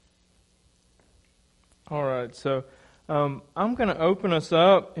All right, so I'm going to open us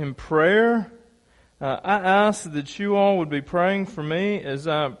up in prayer. I ask that you all would be praying for me as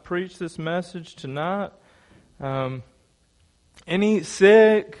I preach this message tonight. Any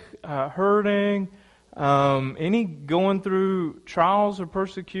sick, hurting, any going through trials or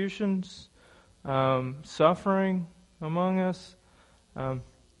persecutions, suffering among us. So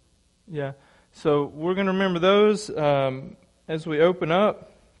we're going to remember those as we open up.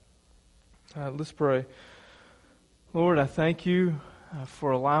 Let's pray. Lord, I thank you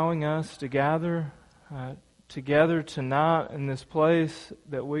for allowing us to gather together tonight in this place,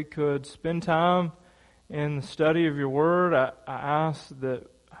 that we could spend time in the study of your word. I ask that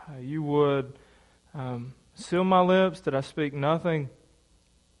you would seal my lips, that I speak nothing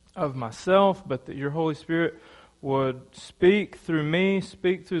of myself, but that your Holy Spirit would speak through me,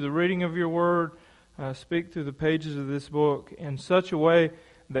 speak through the reading of your word, speak through the pages of this book in such a way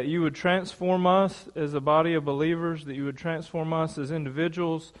that you would transform us as a body of believers, that you would transform us as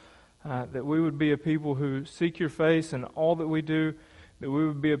individuals, that we would be a people who seek your face in all that we do, that we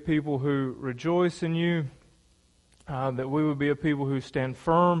would be a people who rejoice in you, that we would be a people who stand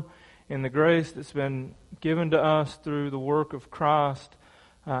firm in the grace that's been given to us through the work of Christ.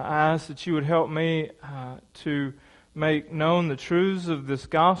 I ask that you would help me to make known the truths of this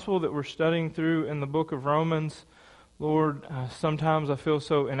gospel that we're studying through in the book of Romans. Lord, sometimes I feel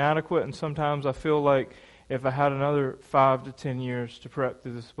so inadequate, and sometimes I feel like if I had another 5 to 10 years to prep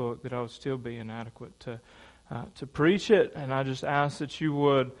through this book, that I would still be inadequate to preach it. And I just ask that you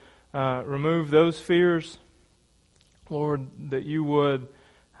would remove those fears, Lord, that you would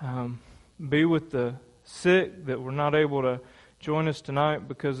be with the sick that were not able to join us tonight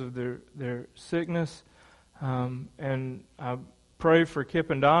because of their sickness. And I pray for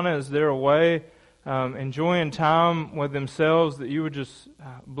Kip and Donna as they're away, enjoying time with themselves, that you would just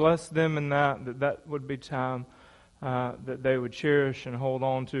bless them in that would be time that they would cherish and hold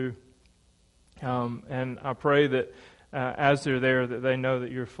on to. And I pray that as they're there, that they know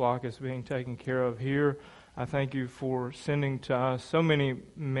that your flock is being taken care of here. I thank you for sending to us so many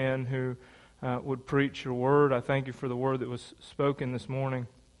men who would preach your word. I thank you for the word that was spoken this morning.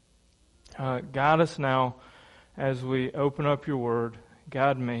 Guide us now as we open up your word.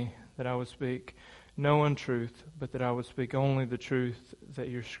 Guide me that I would speak no untruth, but that I would speak only the truth that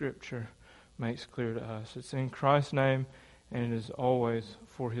your Scripture makes clear to us. It's in Christ's name, and it is always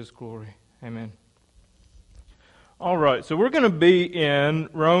for His glory. Amen. All right, so we're going to be in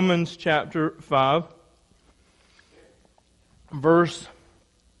Romans chapter 5, verse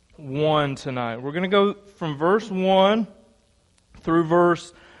 1 tonight. We're going to go from verse 1 through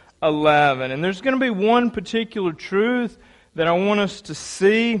verse 11. And there's going to be one particular truth that I want us to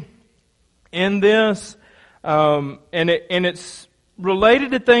see in this, and it's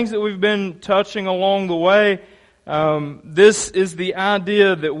related to things that we've been touching along the way. This is the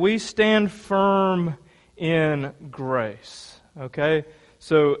idea that we stand firm in grace. Okay?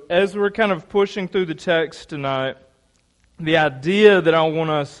 So as we're kind of pushing through the text tonight, the idea that I want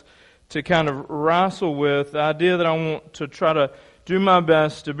us to kind of wrestle with, the idea that I want to try to do my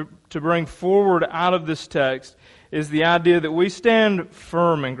best to bring forward out of this text, is the idea that we stand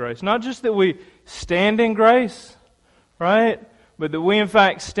firm in grace. Not just that we stand in grace, right? But that we in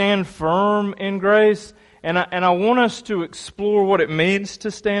fact stand firm in grace. And I want us to explore what it means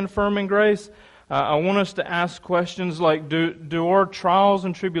to stand firm in grace. I want us to ask questions like, do our trials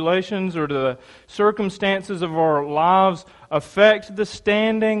and tribulations or the circumstances of our lives affect the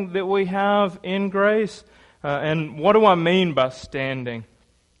standing that we have in grace? And what do I mean by standing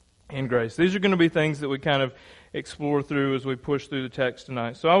in grace? These are going to be things that we kind of explore through as we push through the text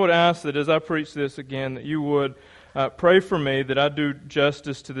tonight. So I would ask that as I preach this again, that you would pray for me, that I do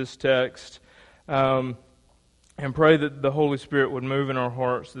justice to this text, and pray that the Holy Spirit would move in our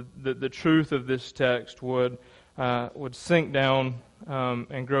hearts, that the truth of this text would sink down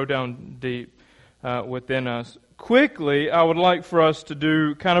and grow down deep within us. Quickly, I would like for us to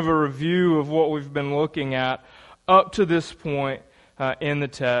do kind of a review of what we've been looking at up to this point in the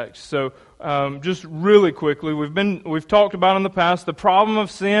text. So just really quickly, we've talked about in the past the problem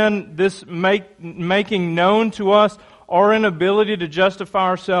of sin, this making known to us our inability to justify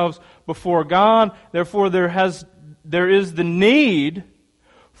ourselves before God. Therefore, there is the need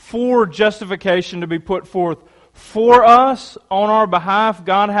for justification to be put forth for us on our behalf.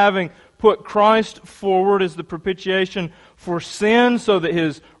 God having put Christ forward as the propitiation for sin so that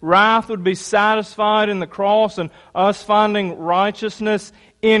His wrath would be satisfied in the cross, and us finding righteousness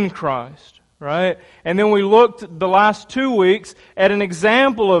in Christ, right? And then we looked the last 2 weeks at an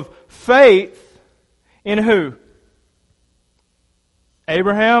example of faith in who?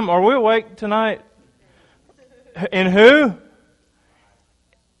 Abraham. Are we awake tonight? In who?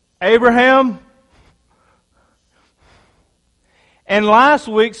 Abraham. And last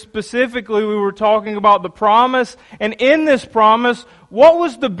week specifically we were talking about the promise, and in this promise, what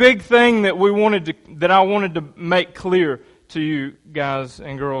was the big thing that I wanted to make clear to you guys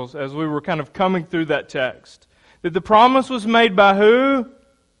and girls as we were kind of coming through that text? That the promise was made by who?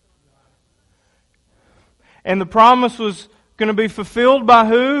 And the promise was going to be fulfilled by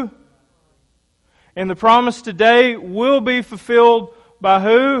who? And the promise today will be fulfilled by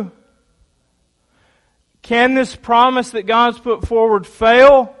who? Can this promise that God's put forward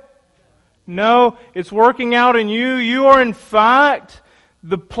fail? No, it's working out in you. You are in fact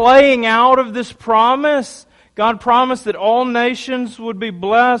the playing out of this promise. God promised that all nations would be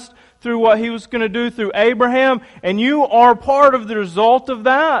blessed through what He was going to do through Abraham, and you are part of the result of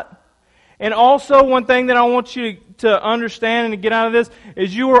that. And also one thing that I want you to understand and to get out of this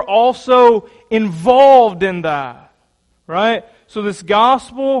is you are also involved in that. Right? So this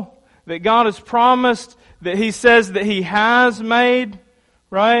gospel that God has promised, that He says that He has made,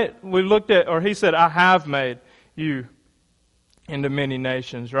 right? We looked at, or He said, I have made you into many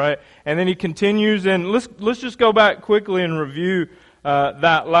nations, right? And then He continues, and let's just go back quickly and review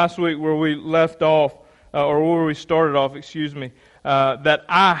that last week where we left off, or where we started off, that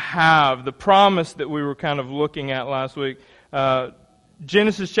I have, the promise that we were kind of looking at last week.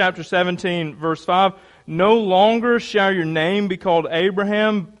 Genesis chapter 17, verse 5, no longer shall your name be called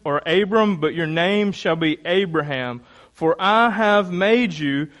Abraham or Abram, but your name shall be Abraham. For I have made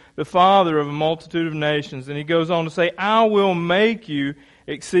you the father of a multitude of nations. And he goes on to say, I will make you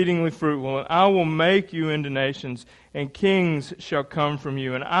exceedingly fruitful, and I will make you into nations, and kings shall come from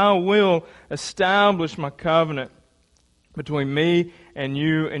you. And I will establish my covenant between me and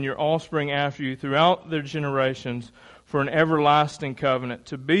you and your offspring after you throughout their generations for an everlasting covenant,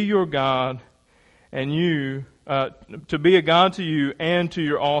 to be your God and you, to be a God to you and to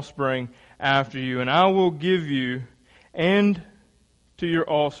your offspring after you. And I will give you and to your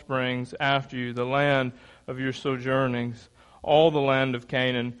offsprings after you the land of your sojournings, all the land of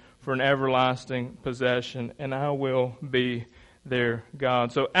Canaan, for an everlasting possession, and I will be their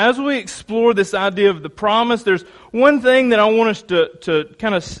God. So as we explore this idea of the promise, there's one thing that I want us to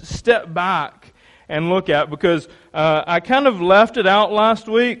kind of step back and look at, because I kind of left it out last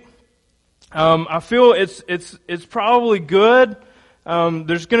week. I feel it's probably good.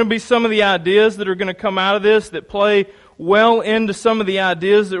 There's going to be some of the ideas that are going to come out of this that play well into some of the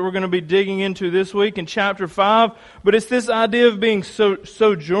ideas that we're going to be digging into this week in chapter 5. But it's this idea of being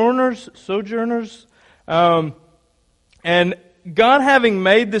sojourners. And God having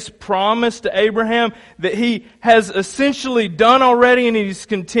made this promise to Abraham that He has essentially done already and He's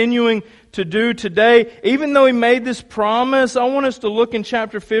continuing to do today, even though He made this promise, I want us to look in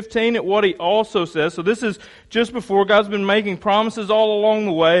chapter 15 at what He also says. So this is just before. God's been making promises all along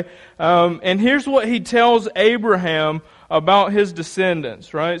the way. And here's what He tells Abraham about his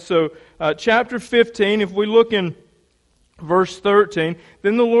descendants, right? So chapter 15, if we look in verse 13,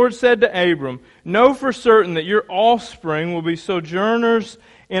 then the Lord said to Abram, know for certain that your offspring will be sojourners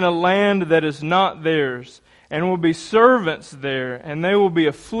in a land that is not theirs, and will be servants there, and they will be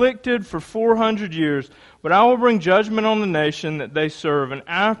afflicted for 400 years. But I will bring judgment on the nation that they serve, and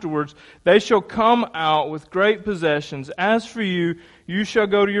afterwards they shall come out with great possessions. As for you, you shall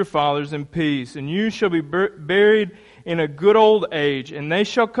go to your fathers in peace, and you shall be buried in a good old age, and they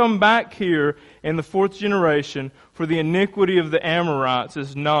shall come back here in the 4th generation, for the iniquity of the Amorites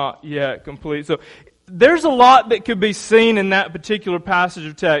is not yet complete. So there's a lot that could be seen in that particular passage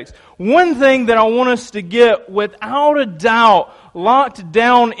of text. One thing that I want us to get without a doubt locked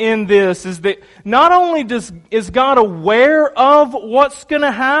down in this is that not only is God aware of what's going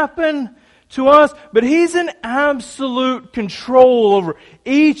to happen to us, but He's in absolute control over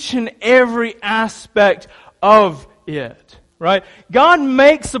each and every aspect of it. Right? God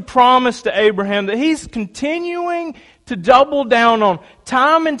makes a promise to Abraham that He's continuing to double down on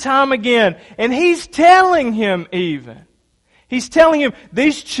time and time again. And He's telling him even. He's telling him,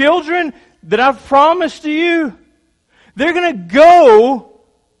 these children that I've promised to you, they're going to go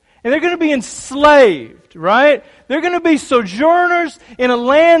and they're going to be enslaved, right? They're going to be sojourners in a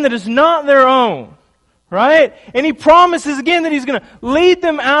land that is not their own. Right? And He promises again that He's going to lead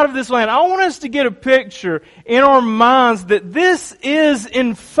them out of this land. I want us to get a picture in our minds that this is,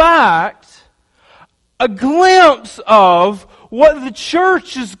 in fact, a glimpse of what the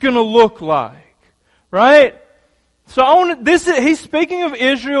church is going to look like. Right? So he's speaking of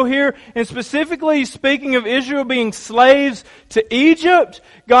Israel here, and specifically he's speaking of Israel being slaves to Egypt,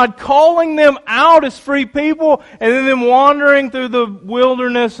 God calling them out as free people, and then them wandering through the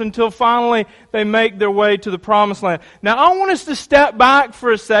wilderness until finally they make their way to the promised land. Now I want us to step back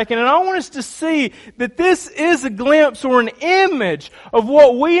for a second, and I want us to see that this is a glimpse or an image of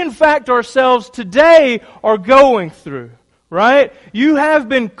what we in fact ourselves today are going through. Right? You have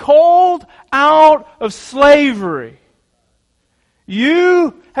been called out of slavery.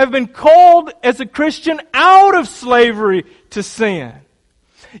 You have been called as a Christian out of slavery to sin.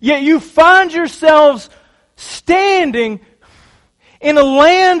 Yet you find yourselves standing in a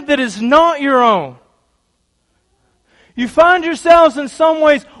land that is not your own. You find yourselves in some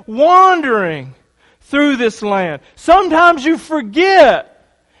ways wandering through this land. Sometimes you forget.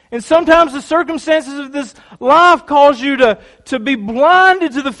 And sometimes the circumstances of this life cause you to be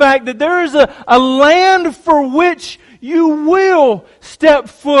blinded to the fact that there is a land for which you will step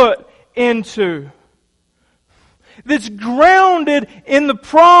foot into. That's grounded in the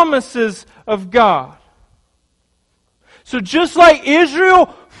promises of God. So just like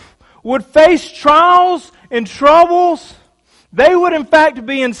Israel would face trials and troubles, they would in fact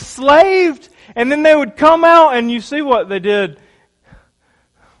be enslaved, and then they would come out, and you see what they did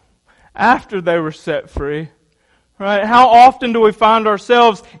after they were set free. Right? How often do we find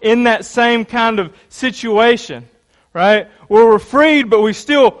ourselves in that same kind of situation? Right? Where we're freed, but we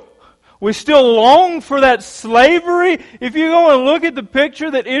still long for that slavery. If you go and look at the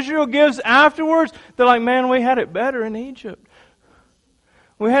picture that Israel gives afterwards, they're like, man, we had it better in Egypt.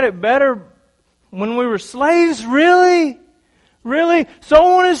 We had it better when we were slaves. Really? Really? So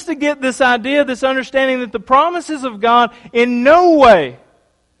I want us to get this idea, this understanding that the promises of God in no way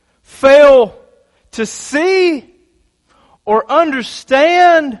fail to see or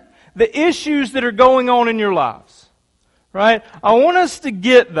understand the issues that are going on in your lives. Right? I want us to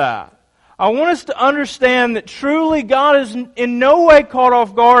get that. I want us to understand that truly God is in no way caught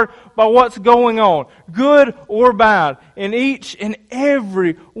off guard by what's going on, good or bad, in each and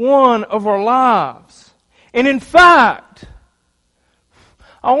every one of our lives. And in fact,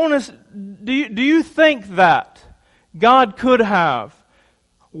 I want us, do you think that God could have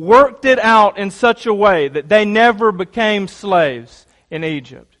worked it out in such a way that they never became slaves in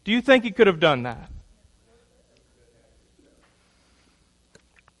Egypt? Do you think He could have done that?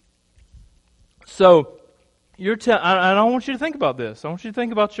 So, I don't want you to think about this. I want you to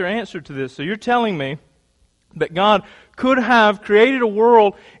think about your answer to this. So you're telling me that God could have created a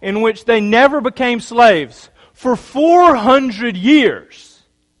world in which they never became slaves for 400 years.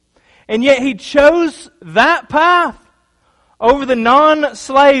 And yet He chose that path over the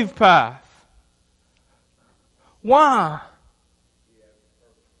non-slave path. Why?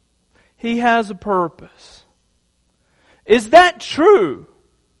 He has a purpose. Is that true?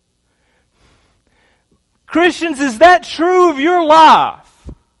 Christians, is that true of your life?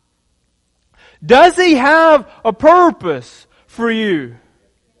 Does He have a purpose for you?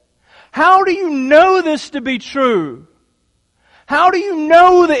 How do you know this to be true? How do you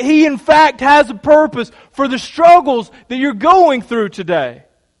know that He in fact has a purpose for the struggles that you're going through today?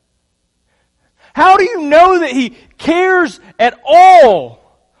 How do you know that He cares at all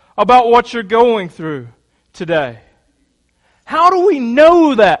about what you're going through today? How do we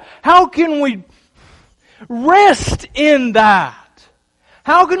know that? How can we rest in that?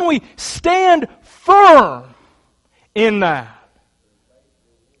 How can we stand firm in that?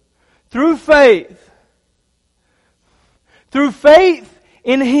 Through faith. Through faith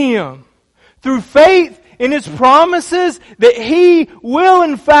in Him. Through faith in His promises that He will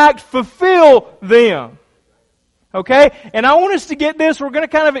in fact fulfill them. Okay? And I want us to get this. We're going to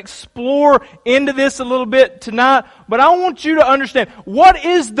kind of explore into this a little bit tonight. But I want you to understand, what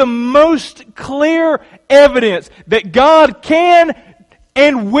is the most clear evidence that God can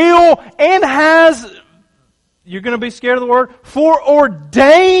and will and has, you're going to be scared of the word,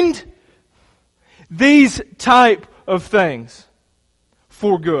 foreordained these type of things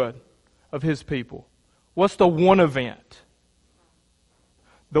for good of His people? What's the one event?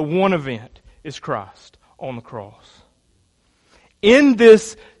 The one event is Christ on the cross. In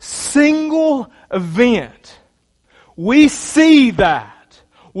this single event, we see that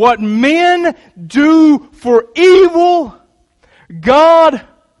what men do for evil, God,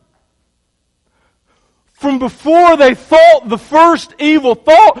 from before they thought the first evil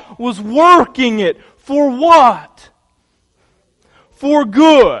thought, was working it for what? For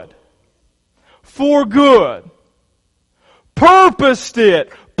good. For good. Purposed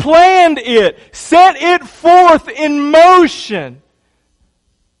it. Planned it, set it forth in motion,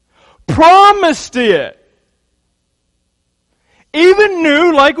 promised it, even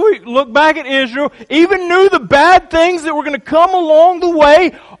knew, like we look back at Israel, even knew the bad things that were going to come along the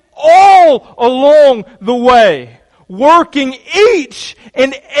way, all along the way, working each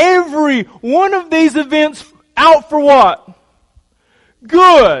and every one of these events out for what?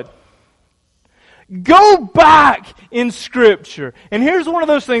 Good. Go back in Scripture. And here's one of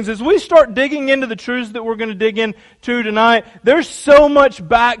those things. As we start digging into the truths that we're going to dig into tonight, there's so much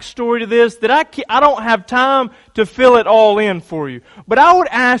backstory to this that I don't have time to fill it all in for you. But I would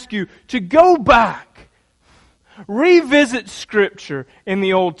ask you to go back. Revisit Scripture in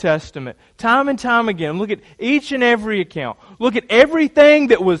the Old Testament time and time again. Look at each and every account. Look at everything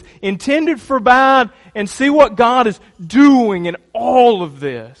that was intended for bad and see what God is doing in all of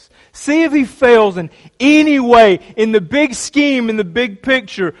this. See if He fails in any way in the big scheme, in the big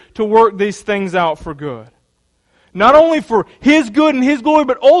picture to work these things out for good. Not only for His good and His glory,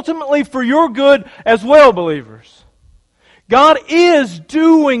 but ultimately for your good as well, believers. God is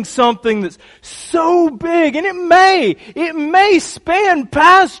doing something that's so big, and it may span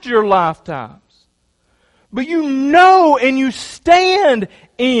past your lifetimes. But you know and you stand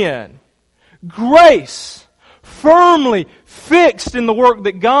in grace, firmly fixed in the work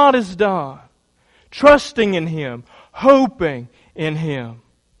that God has done, trusting in Him, hoping in Him,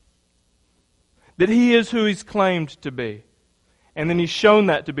 that He is who He's claimed to be. And then He's shown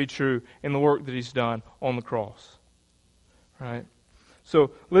that to be true in the work that He's done on the cross. Right?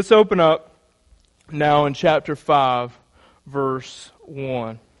 So let's open up now in chapter 5, verse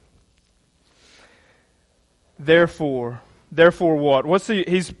 1. Therefore what?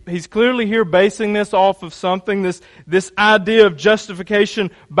 He's clearly here basing this off of something, this idea of justification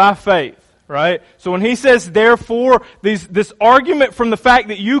by faith, right? So when he says therefore, this argument from the fact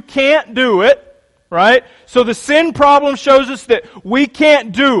that you can't do it, right? So the sin problem shows us that we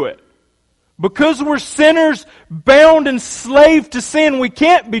can't do it. Because we're sinners bound and enslaved to sin, we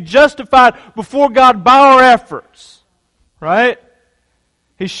can't be justified before God by our efforts. Right?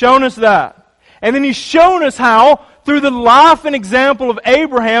 He's shown us that. And then He's shown us how, through the life and example of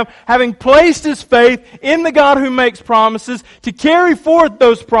Abraham, having placed his faith in the God who makes promises, to carry forth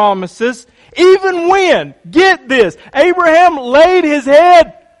those promises, even when, get this, Abraham laid his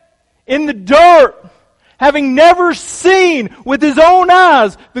head in the dirt, having never seen with his own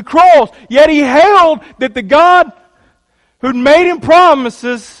eyes the cross, yet he held that the God who'd made him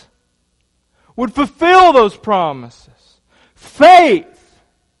promises would fulfill those promises. Faith.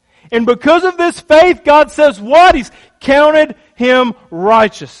 And because of this faith, God says what? He's counted him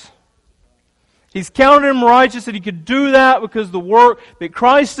righteous. He's counted him righteous, and he could do that because the work that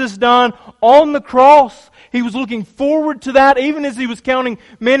Christ has done on the cross. He was looking forward to that, even as he was counting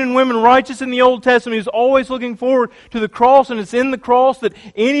men and women righteous in the Old Testament. He was always looking forward to the cross, and it's in the cross that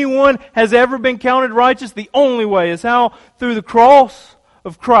anyone has ever been counted righteous. The only way is how? Through the cross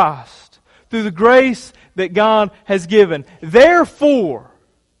of Christ, through the grace that God has given. Therefore,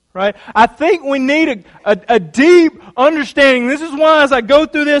 right, I think we need a deep understanding. This is why as I go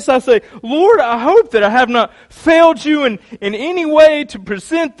through this, I say, Lord, I hope that I have not failed you in any way to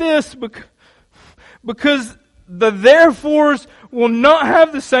present this, because the therefores will not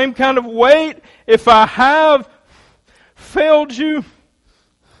have the same kind of weight if I have failed you.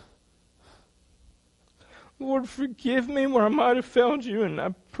 Lord, forgive me where I might have failed you, and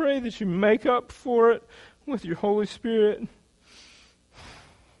I pray that you make up for it with your Holy Spirit.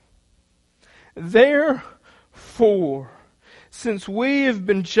 Therefore, since we have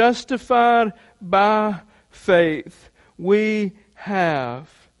been justified by faith, we have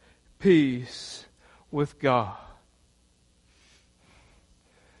peace with God.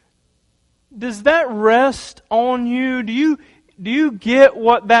 Does that rest on you? Do you get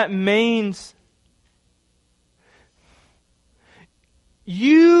what that means?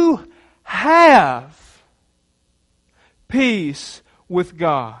 You have peace with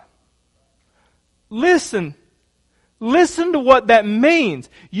God. Listen to what that means.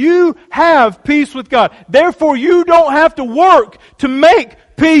 You have peace with God. Therefore, you don't have to work to make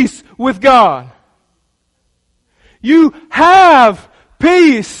peace with God. You have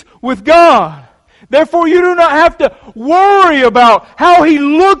peace with God. Therefore, you do not have to worry about how He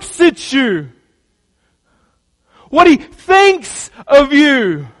looks at you, what He thinks of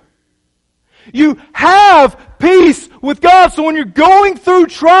you. You have peace with God. So when you're going through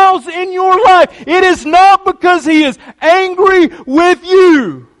trials in your life, it is not because He is angry with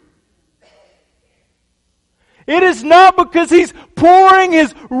you. It is not because He's pouring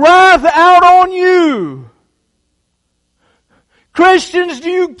His wrath out on you. Christians, do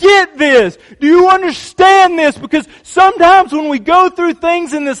you get this? Do you understand this? Because sometimes when we go through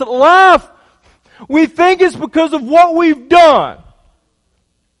things in this life, We think it's because of what we've done.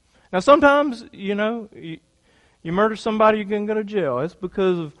 Now sometimes, you murder somebody, you can go to jail. It's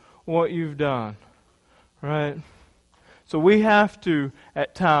because of what you've done. Right? So we have to,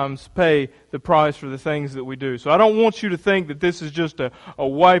 at times, pay the price for the things that we do. So I don't want you to think that this is just a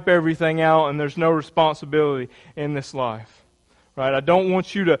wipe everything out and there's no responsibility in this life. Right? I don't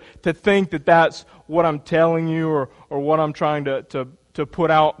want you to think that that's what I'm telling you or what I'm trying to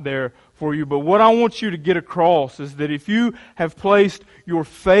put out there for you. But what I want you to get across is that if you have placed your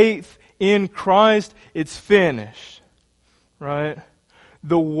faith in Christ, it's finished. Right?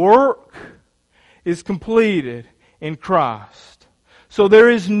 The work is completed in Christ. So there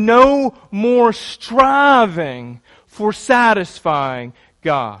is no more striving for satisfying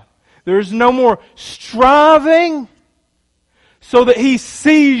God. There is no more striving so that He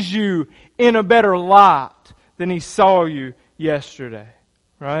sees you in a better light than He saw you yesterday.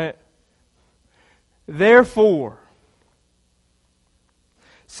 Right? Therefore,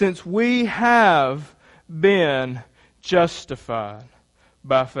 since we have been justified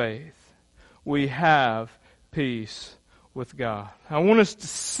by faith, we have peace with God. I want us to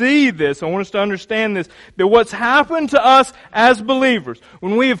see this. I want us to understand this. That what's happened to us as believers,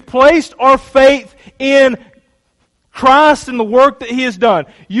 when we have placed our faith in Christ and the work that He has done,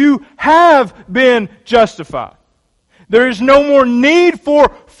 you have been justified. There is no more need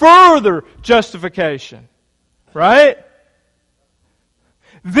for further justification. Right?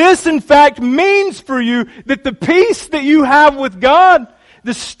 This, in fact, means for you that the peace that you have with God,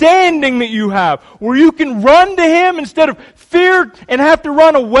 the standing that you have, where you can run to Him instead of fear and have to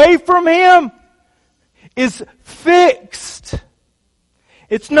run away from Him, is fixed.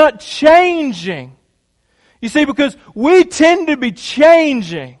 It's not changing. You see, because we tend to be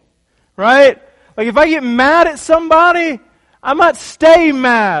changing, right? Like if I get mad at somebody, I might stay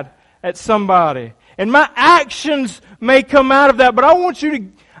mad at somebody. And my actions may come out of that, but I want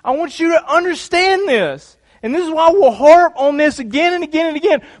you to understand this. And this is why we'll harp on this again and again and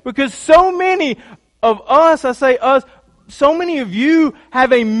again. Because so many of us, I say us, so many of you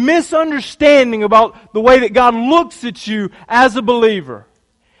have a misunderstanding about the way that God looks at you as a believer.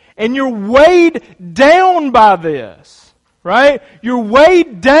 And you're weighed down by this. Right? You're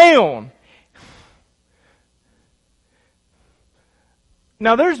weighed down.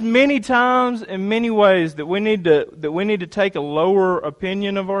 Now there's many times and many ways that we need to take a lower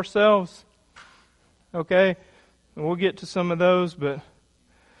opinion of ourselves. Okay? And we'll get to some of those, but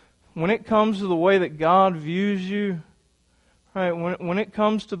when it comes to the way that God views you, right, when it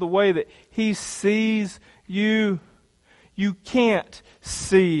comes to the way that He sees you, you can't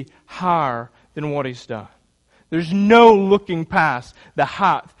see higher than what He's done. There's no looking past the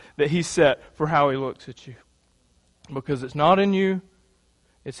height that He set for how He looks at you. Because it's not in you,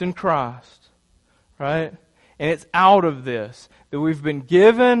 it's in Christ. Right? And it's out of this that we've been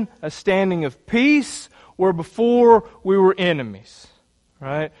given a standing of peace where before we were enemies.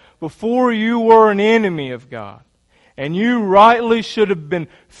 Right? Before you were an enemy of God. And you rightly should have been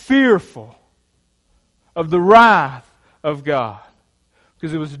fearful of the wrath of God.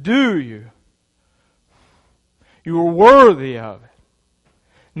 Because it was due you. You were worthy of it.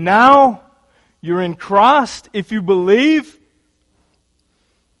 Now, you're in Christ if you believe.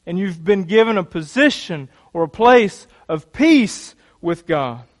 And you've been given a position or a place of peace with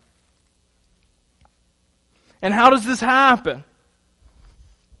God. And how does this happen?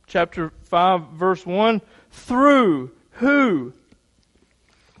 Chapter 5, verse 1. Through who?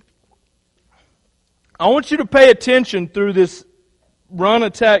 I want you to pay attention through this run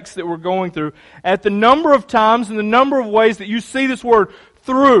of text that we're going through at the number of times and the number of ways that you see this word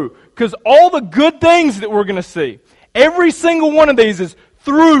through. Because all the good things that we're going to see, every single one of these is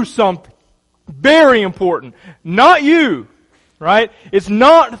through something. Very important. Not you. Right? It's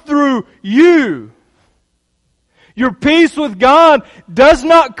not through you. Your peace with God does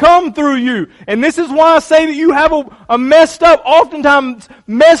not come through you. And this is why I say that you have a messed up, oftentimes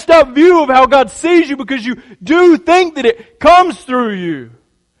messed up view of how God sees you, because you do think that it comes through you.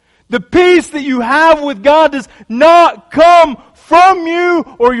 The peace that you have with God does not come from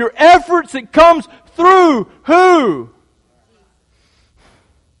you or your efforts. It comes through who?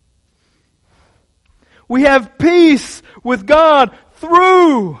 We have peace with God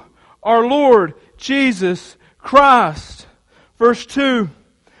through our Lord Jesus Christ. Verse 2.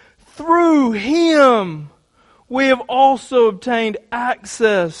 Through Him we have also obtained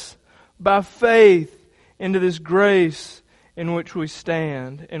access by faith into this grace in which we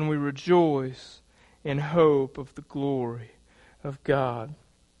stand, and we rejoice in hope of the glory of God.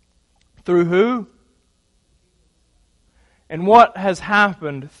 Through who? And what has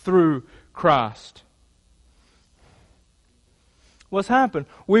happened through Christ. What's happened?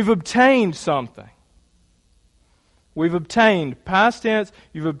 We've obtained something. We've obtained. Past tense,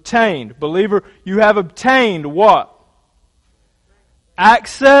 you've obtained. Believer, you have obtained what?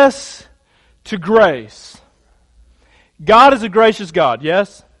 Access to grace. God is a gracious God,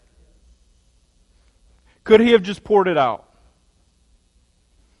 yes? Could He have just poured it out?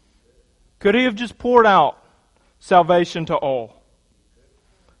 Could He have just poured out salvation to all?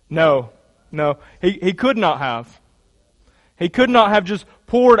 No. He could not have. He could not have just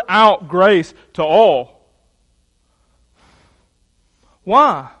poured out grace to all.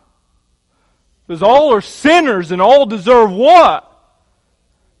 Why? Because all are sinners and all deserve what?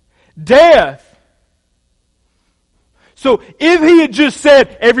 Death. So if He had just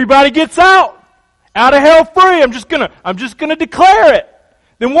said, everybody gets out of hell free, I'm just gonna declare it,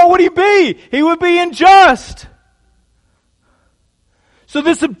 then what would He be? He would be unjust. So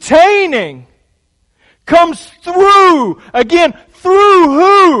this obtaining comes through, again, through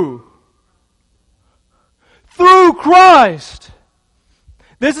who? Through Christ.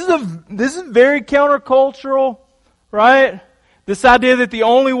 This is very countercultural, right? This idea that the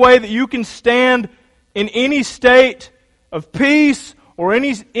only way that you can stand in any state of peace or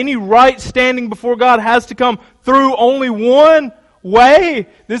any right standing before God has to come through only one way.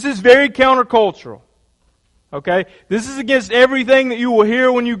 This is very countercultural. Okay? This is against everything that you will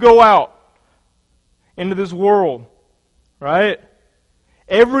hear when you go out into this world. Right?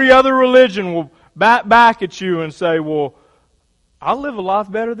 Every other religion will bat back at you and say, well, I live a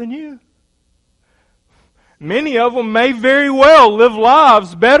life better than you. Many of them may very well live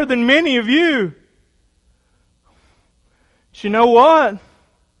lives better than many of you. But you know what?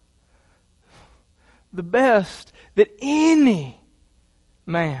 The best that any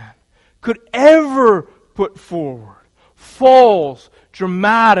man could ever put forward falls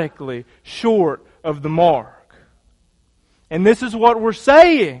dramatically short of the mark. And this is what we're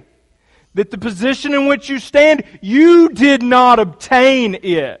saying. That the position in which you stand, you did not obtain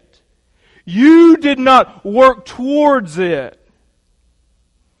it. You did not work towards it.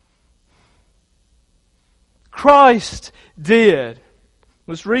 Christ did.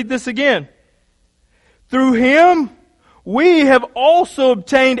 Let's read this again. Through Him, we have also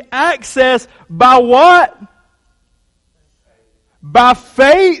obtained access by what? By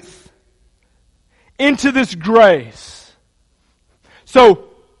faith into this grace. So,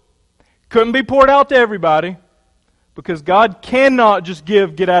 couldn't be poured out to everybody because God cannot just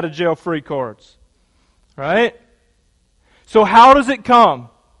give get out of jail free cards. Right? So how does it come?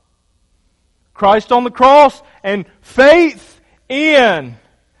 Christ on the cross and faith in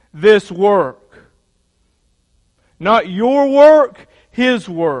this work. Not your work, His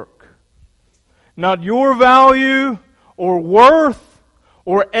work. Not your value or worth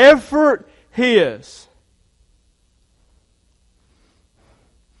or effort, His.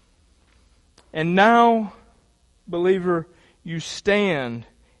 And now, believer, you stand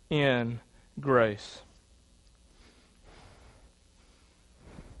in grace.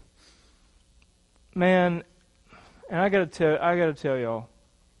 Man, and I gotta tell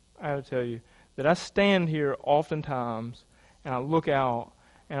you that I stand here oftentimes and I look out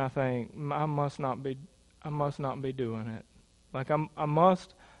and I think I must not be doing it. Like I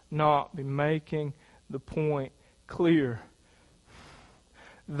must not be making the point clear.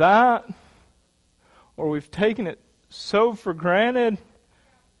 That, or we've taken it so for granted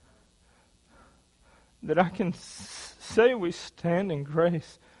that I can say we stand in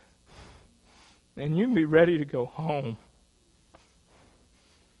grace and you can be ready to go home.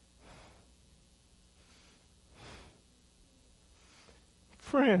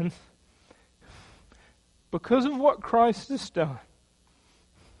 Friends, because of what Christ has done,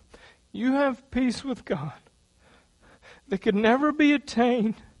 you have peace with God that could never be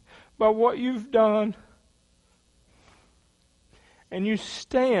attained by what you've done. And you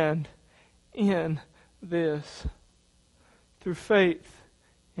stand in this through faith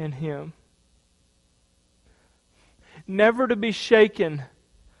in Him. Never to be shaken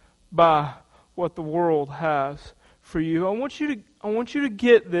by what the world has for you. I want you to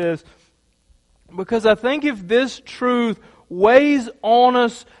get this, because I think if this truth weighs on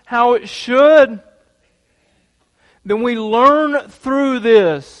us how it should, then we learn through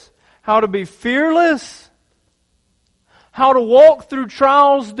this how to be fearless, how to walk through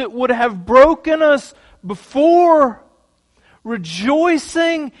trials that would have broken us before,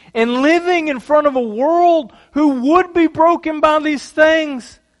 rejoicing and living in front of a world who would be broken by these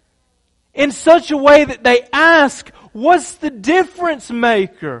things in such a way that they ask, what's the difference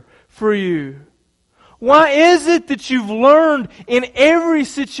maker for you? Why is it that you've learned in every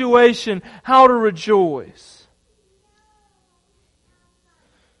situation how to rejoice?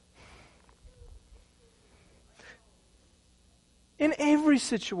 In every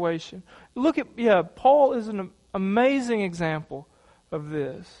situation. Look at, Paul is an amazing example of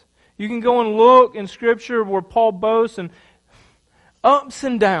this. You can go and look in Scripture where Paul boasts and ups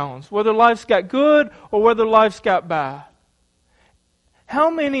and downs, whether life's got good or whether life's got bad.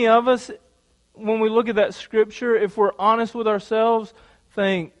 How many of us, when we look at that Scripture, if we're honest with ourselves,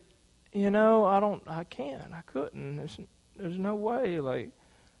 think, I couldn't. There's no way. Like,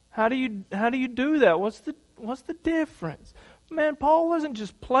 how do you do that? What's the difference? Man, Paul wasn't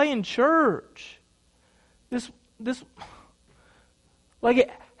just playing church. This it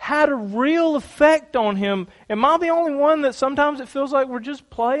had a real effect on him. Am I the only one that sometimes it feels like we're just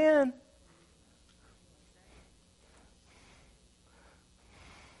playing?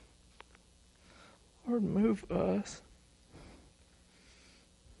 Lord, move us.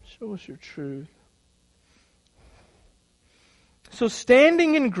 Show us your truth. So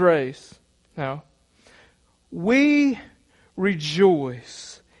standing in grace, now, we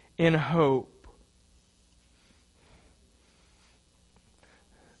rejoice in hope.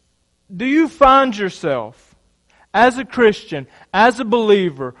 Do you find yourself, as a Christian, as a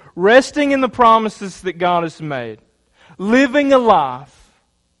believer, resting in the promises that God has made, living a life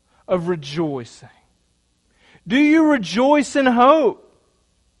of rejoicing? Do you rejoice in hope?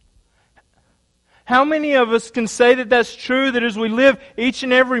 How many of us can say that that's true, that as we live each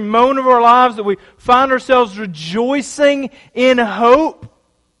and every moment of our lives, that we find ourselves rejoicing in hope?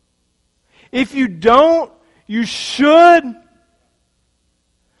 If you don't, you should.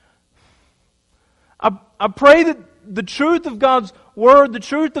 I pray that the truth of God's Word, the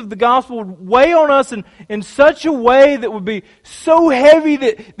truth of the gospel would weigh on us in such a way that would be so heavy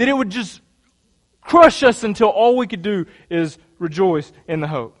that it would just crush us until all we could do is rejoice in the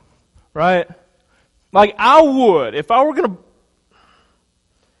hope. Right? Like I would, if I were going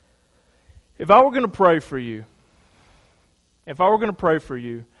to pray for you,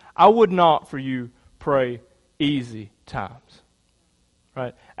 I would not for you pray easy times.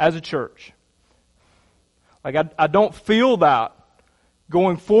 Right? As a church. Like I don't feel that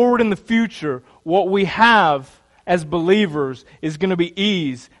going forward in the future, what we have as believers is going to be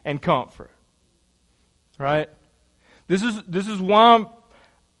ease and comfort. Right? This is why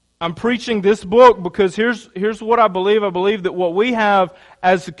I'm preaching this book, because here's what I believe. I believe that what we have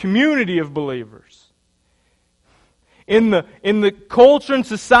as a community of believers in the culture and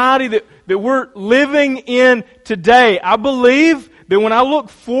society that we're living in today, I believe that when I look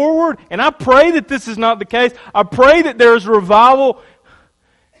forward, and I pray that this is not the case, I pray that there is revival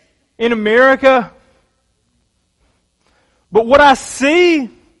in America. But what I see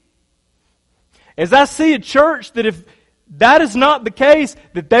is I see a church that if that is not the case,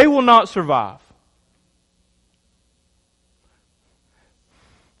 that they will not survive.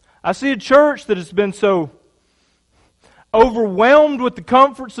 I see a church that has been so overwhelmed with the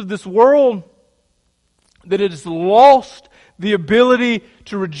comforts of this world that it has lost the ability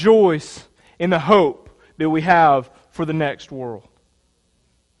to rejoice in the hope that we have for the next world.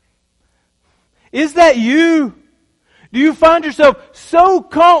 Is that you? Do you find yourself so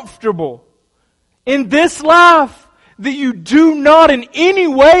comfortable in this life that you do not in any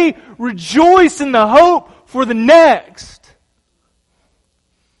way rejoice in the hope for the next?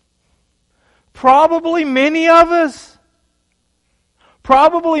 Probably many of us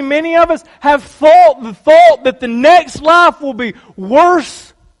have the thought that the next life will be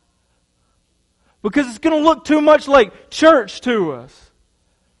worse because it's going to look too much like church to us.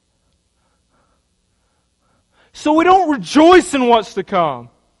 So we don't rejoice in what's to come.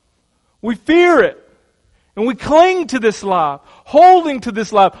 We fear it. And we cling to this life, holding to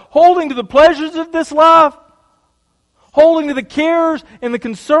this life, holding to the pleasures of this life, holding to the cares and the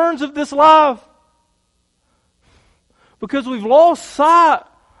concerns of this life. Because we've lost sight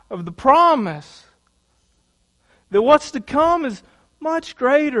of the promise that what's to come is much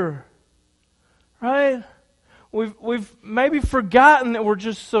greater. Right? We've maybe forgotten that we're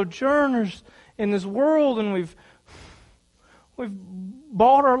just sojourners in this world, and we've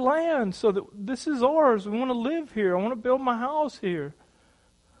bought our land so that this is ours. We want to live here. I want to build my house here.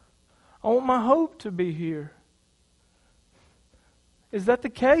 I want my hope to be here. Is that the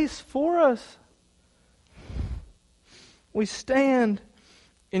case for us? We stand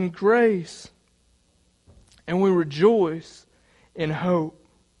in grace and we rejoice in hope.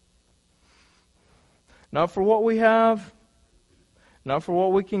 Not for what we have, not for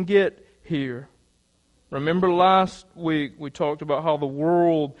what we can get here, Remember last week we talked about how the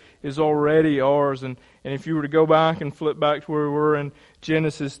world is already ours. And if you were to go back and flip back to where we were in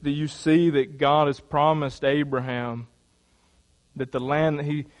Genesis, do you see that God has promised Abraham that the land that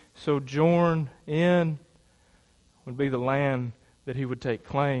he sojourned in would be the land that he would take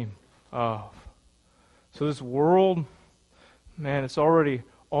claim of. So this world, man, it's already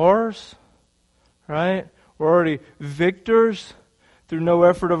ours, right? We're already victors through no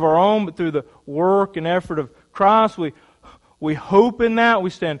effort of our own, but through the work and effort of Christ. We hope in that. We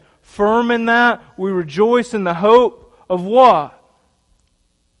stand firm in that. We rejoice in the hope of what?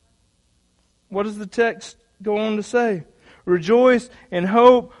 What does the text go on to say? Rejoice in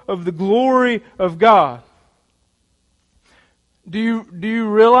hope of the glory of God. Do you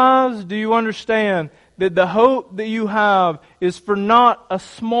realize, do you understand that the hope that you have is for not a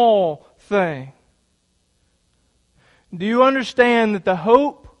small thing? Do you understand that the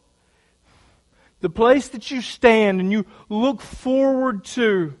hope, the place that you stand and you look forward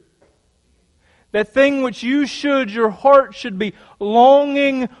to, that thing which your heart should be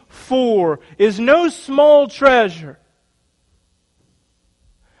longing for, is no small treasure.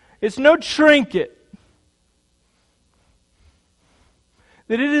 It's no trinket.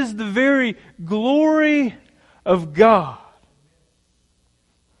 That it is the very glory of God.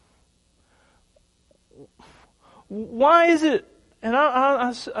 Why is it? And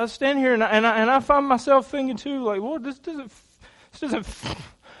I stand here and I find myself thinking too, like, Lord, this doesn't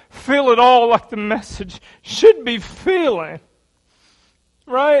feel at all like the message should be feeling,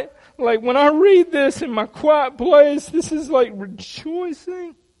 right? Like when I read this in my quiet place, this is like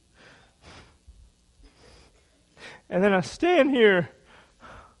rejoicing, and then I stand here,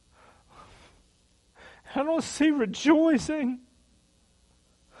 I don't see rejoicing.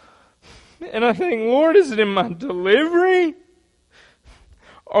 And I think, Lord, is it in my delivery?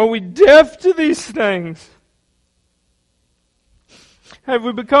 Are we deaf to these things? Have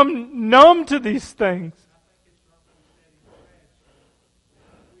we become numb to these things?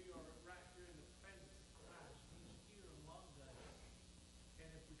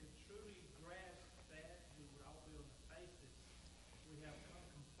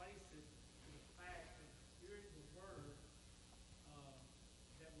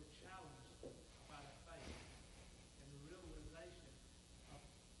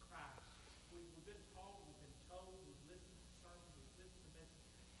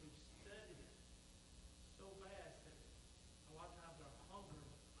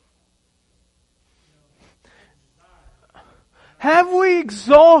 Have we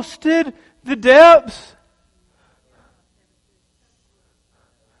exhausted the depths?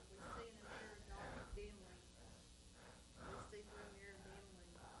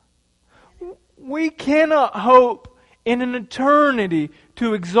 We cannot hope in an eternity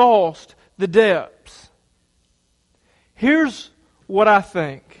to exhaust the depths. Here's what I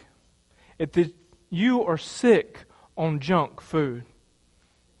think. If you are sick on junk food,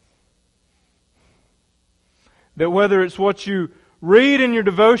 that whether it's what you read in your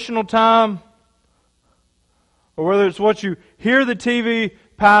devotional time, or whether it's what you hear the TV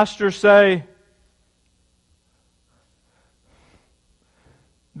pastor say,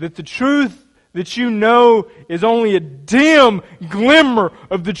 that the truth that you know is only a dim glimmer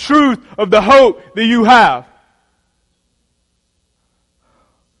of the truth of the hope that you have.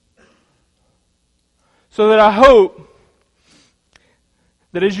 So that I hope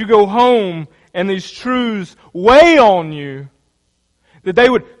that as you go home and these truths weigh on you, that they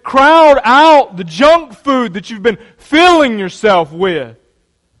would crowd out the junk food that you've been filling yourself with.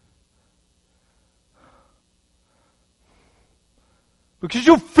 Because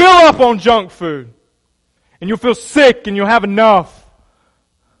you'll fill up on junk food. And you'll feel sick and you'll have enough.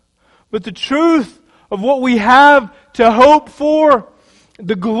 But the truth of what we have to hope for,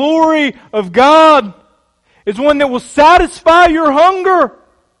 the glory of God, is one that will satisfy your hunger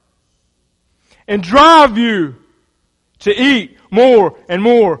and drive you to eat more and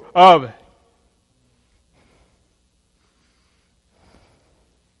more of it.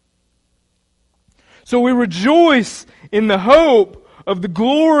 So we rejoice in the hope of the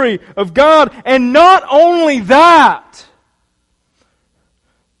glory of God. And not only that,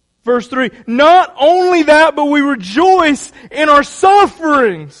 verse 3, not only that, but we rejoice in our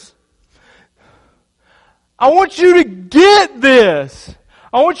sufferings. I want you to get this.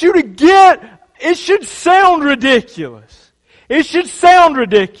 I want you to get, it should sound ridiculous. It should sound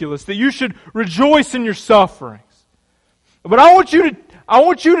ridiculous that you should rejoice in your sufferings. But I want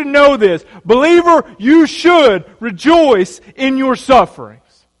you to know this. Believer, you should rejoice in your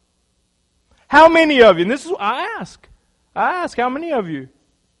sufferings. How many of you, and this is what I ask how many of you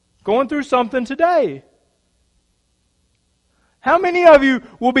going through something today? How many of you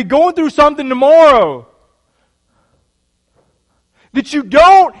will be going through something tomorrow that you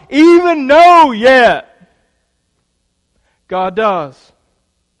don't even know yet? God does.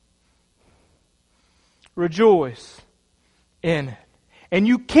 Rejoice in it. And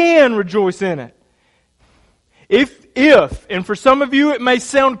you can rejoice in it. If, and for some of you it may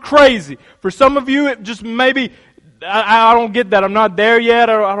sound crazy. For some of you it just maybe, I don't get that. I'm not there yet.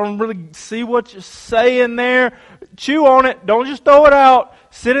 I don't really see what you're saying there. Chew on it. Don't just throw it out.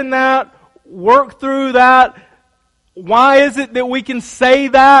 Sit in that. Work through that. Why is it that we can say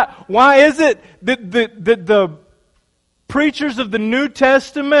that? Why is it that the preachers of the New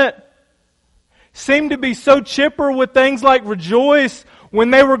Testament seem to be so chipper with things like rejoice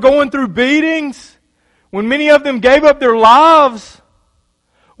when they were going through beatings? When many of them gave up their lives?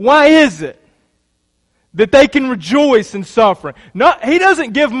 Why is it that they can rejoice in suffering? He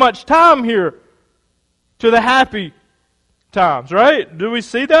doesn't give much time here to the happy times, right? Do we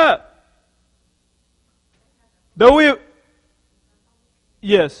see that?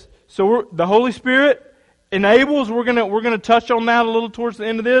 Yes. So the Holy Spirit enables. We're gonna touch on that a little towards the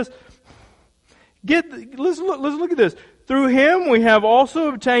end of this. Let's look at this. Through Him we have also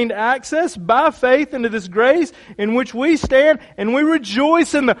obtained access by faith into this grace in which we stand, and we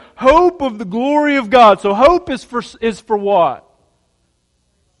rejoice in the hope of the glory of God. So hope is for what?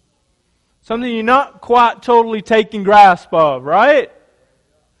 Something you're not quite totally taking grasp of, right?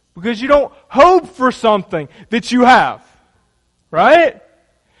 Because you don't hope for something that you have, right?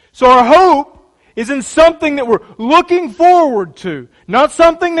 So our hope is in something that we're looking forward to. Not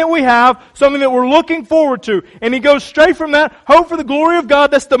something that we have, something that we're looking forward to. And he goes straight from that, hope for the glory of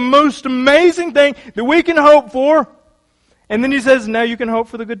God. That's the most amazing thing that we can hope for. And then he says, now you can hope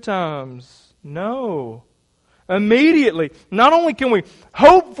for the good times. No. Immediately. Not only can we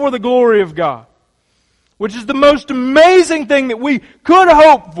hope for the glory of God, which is the most amazing thing that we could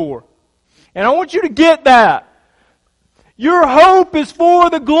hope for. And I want you to get that. Your hope is for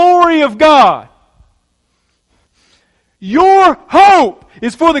the glory of God. Your hope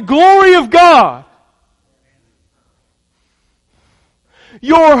is for the glory of God.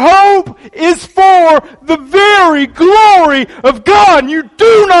 Your hope is for the very glory of God. And you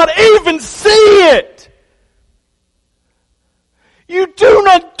do not even see it. You do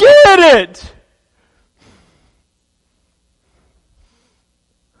not get it.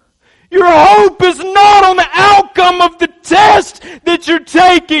 Your hope is not on the outcome of the test that you're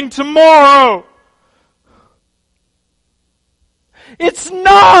taking tomorrow. It's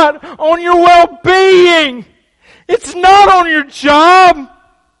not on your well-being. It's not on your job.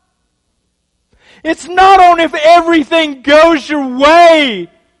 It's not on if everything goes your way.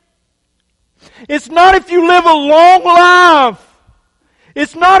 It's not if you live a long life.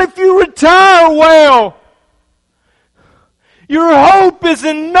 It's not if you retire well. Your hope is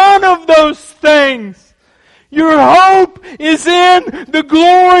in none of those things. Your hope is in the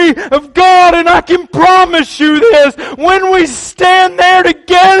glory of God, and I can promise you this, when we stand there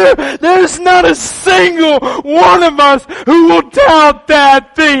together, there's not a single one of us who will doubt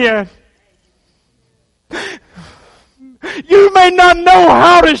that then. You may not know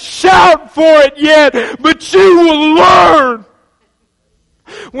how to shout for it yet, but you will learn.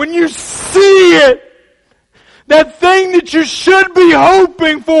 When you see it, that thing that you should be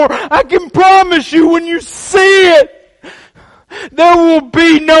hoping for, I can promise you when you see it, there will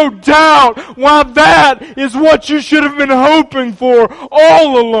be no doubt why that is what you should have been hoping for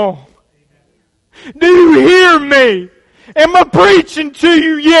all along. Do you hear me? Am I preaching to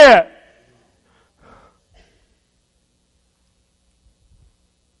you yet?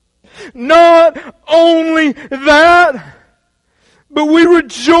 Not only that, but we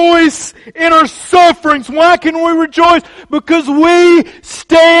rejoice in our sufferings. Why can we rejoice? Because we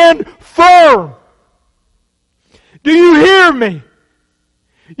stand firm. Do you hear me?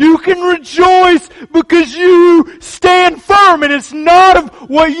 You can rejoice because you stand firm, and it's not of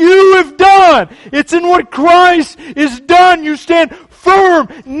what you have done. It's in what Christ has done. You stand firm,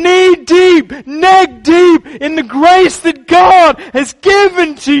 knee deep, neck deep in the grace that God has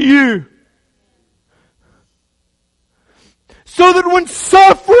given to you. So that when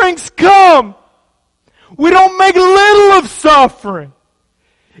sufferings come, we don't make little of suffering.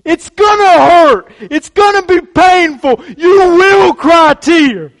 It's gonna hurt. It's gonna be painful. You will cry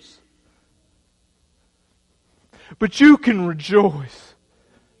tears. But you can rejoice.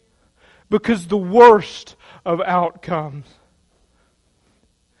 Because the worst of outcomes,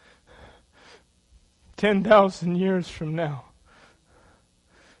 10,000 years from now,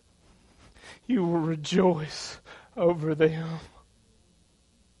 you will rejoice over them.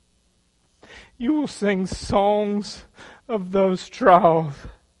 You will sing songs of those trials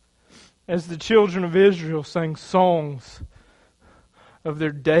as the children of Israel sang songs of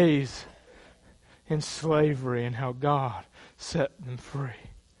their days in slavery and how God set them free.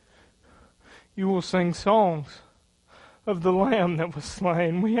 You will sing songs of the Lamb that was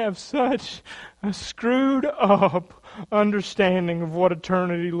slain. We have such a screwed up understanding of what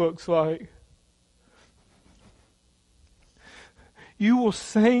eternity looks like. You will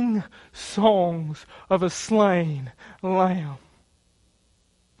sing songs of a slain Lamb.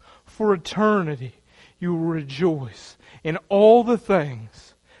 For eternity, you will rejoice in all the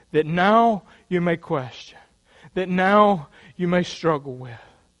things that now you may question, that now you may struggle with,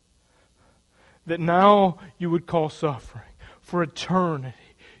 that now you would call suffering. For eternity,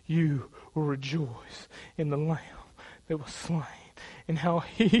 you will rejoice in the Lamb that was slain and how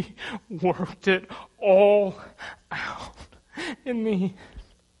He worked it all out in the end.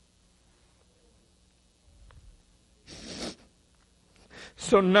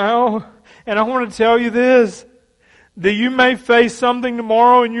 So now, and I want to tell you this, that you may face something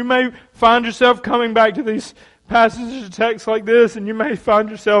tomorrow and you may find yourself coming back to these passages of text like this, and you may find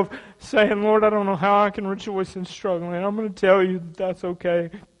yourself saying, Lord, I don't know how I can rejoice in struggling. And I'm going to tell you that that's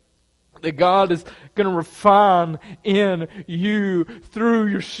okay. That God is going to refine in you through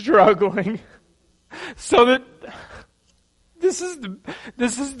your struggling. So that this is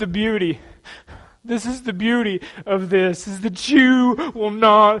the beauty. This is the beauty of this, is that you will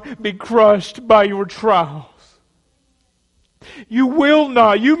not be crushed by your trials. You will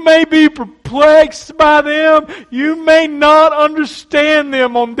not. You may be perplexed by them. You may not understand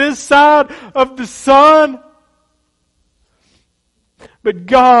them on this side of the sun. But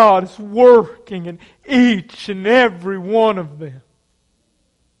God is working in each and every one of them.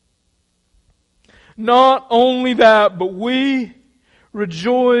 Not only that, but we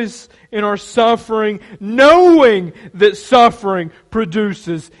rejoice in our suffering, knowing that suffering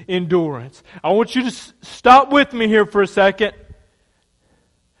produces endurance. I want you to stop with me here for a second.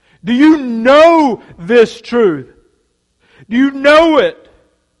 Do you know this truth? Do you know it?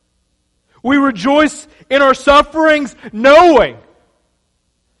 We rejoice in our sufferings knowing.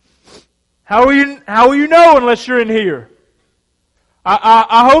 How will you know unless you're in here?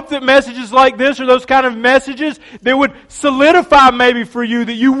 I hope that messages like this or those kind of messages that would solidify maybe for you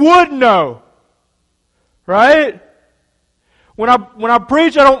that you would know. Right? When I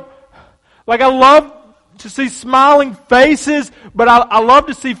preach, I love to see smiling faces, but I love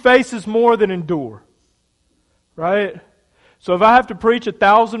to see faces more than endure. Right? So if I have to preach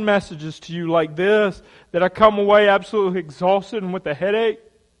 1,000 messages to you like this, that I come away absolutely exhausted and with a headache,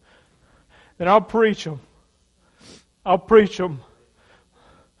 then I'll preach them. I'll preach them.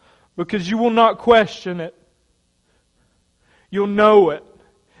 Because you will not question it. You'll know it.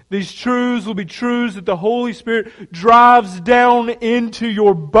 These truths will be truths that the Holy Spirit drives down into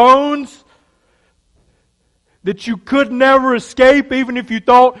your bones that you could never escape even if you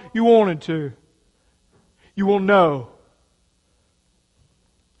thought you wanted to. You will know.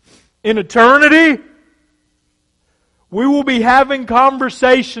 In eternity, we will be having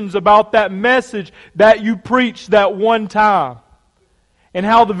conversations about that message that you preached that one time. And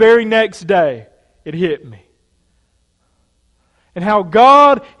how the very next day it hit me. And how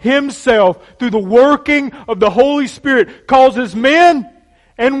God Himself, through the working of the Holy Spirit, causes men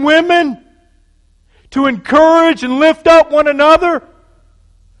and women to encourage and lift up one another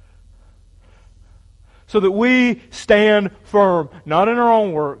so that we stand firm, not in our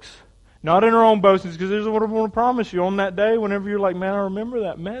own works, not in our own boastings, because here's what I want to promise you on that day, whenever you're like, man, I remember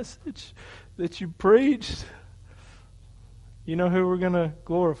that message that you preached. You know who we're going to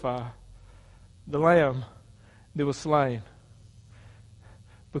glorify? The Lamb that was slain.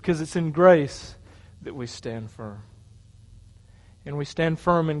 Because it's in grace that we stand firm. And we stand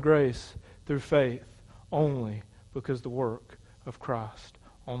firm in grace through faith only because the work of Christ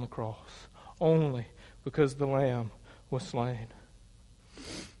on the cross. Only because the Lamb was slain.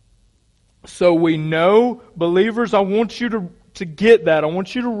 So we know, believers, I want you to get that. I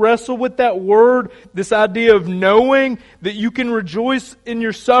want you to wrestle with that word, this idea of knowing that you can rejoice in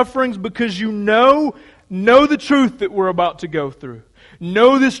your sufferings because you know the truth that we're about to go through.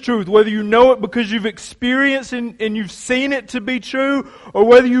 Know this truth, whether you know it because you've experienced and you've seen it to be true, or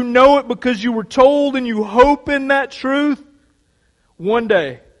whether you know it because you were told and you hope in that truth. One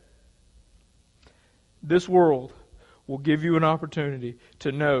day, this world will give you an opportunity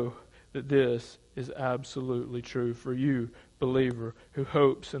to know that this is absolutely true for you, believer who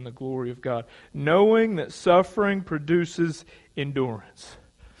hopes in the glory of God. Knowing that suffering produces endurance.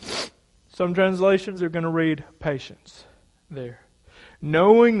 Some translations are going to read patience there.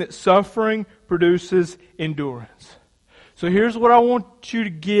 Knowing that suffering produces endurance. So here's what I want you to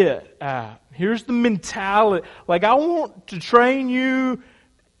get at. Here's the mentality. Like, I want to train you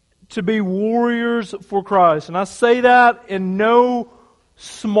to be warriors for Christ. And I say that in no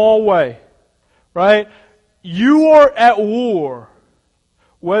small way. Right? You are at war.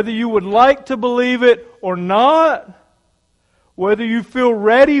 Whether you would like to believe it or not, whether you feel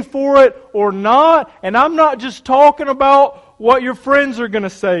ready for it or not, and I'm not just talking about what your friends are going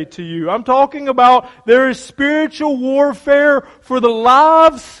to say to you. I'm talking about there is spiritual warfare for the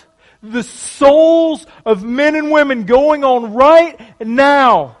lives, the souls of men and women going on right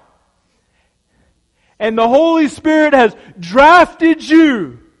now. And the Holy Spirit has drafted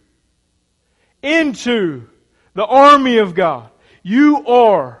you into the army of God. You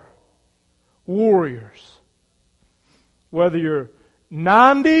are warriors. Whether you're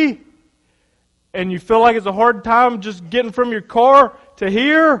 90 and you feel like it's a hard time just getting from your car to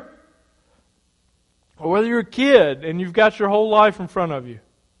here, or whether you're a kid and you've got your whole life in front of you,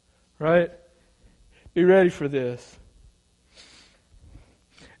 right? Be ready for this.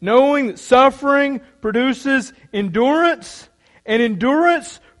 Knowing that suffering produces endurance, and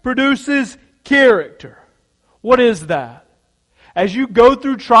endurance produces character. What is that? As you go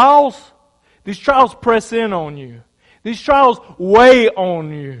through trials, these trials press in on you. These trials weigh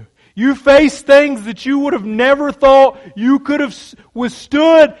on you. You face things that you would have never thought you could have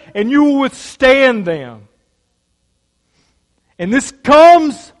withstood, and you will withstand them. And this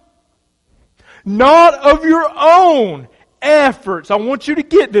comes not of your own efforts. I want you to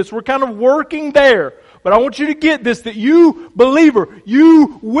get this. We're kind of working there. But I want you to get this, that you, believer,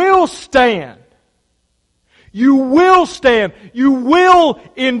 you will stand. You will stand. You will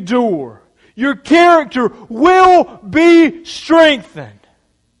endure. Your character will be strengthened.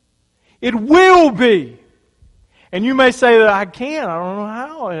 It will be. And you may say that I can't. I don't know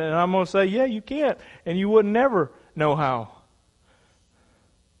how. And I'm going to say, yeah, you can't. And you would never know how.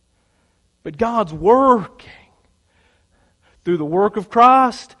 But God's working through the work of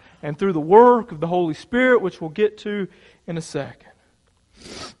Christ and through the work of the Holy Spirit, which we'll get to in a second.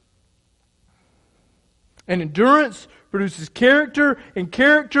 And endurance produces character, and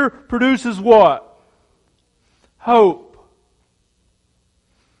character produces what? Hope.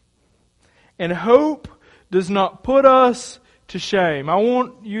 And hope does not put us to shame. I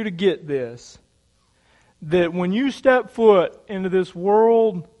want you to get this. That when you step foot into this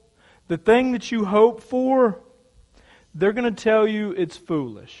world, the thing that you hope for, they're going to tell you it's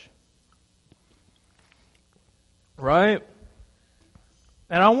foolish. Right?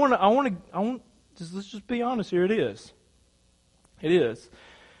 And I want let's just be honest here. It is. It is.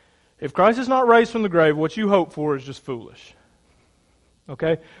 If Christ is not raised from the grave, what you hope for is just foolish.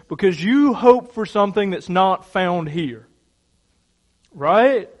 Okay? Because you hope for something that's not found here.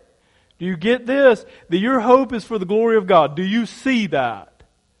 Right? Do you get this? That your hope is for the glory of God. Do you see that?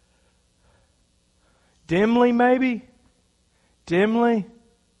 Dimly, maybe? Dimly?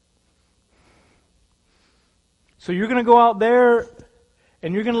 So you're going to go out there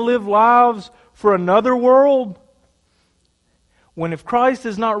and you're going to live lives for another world, when if Christ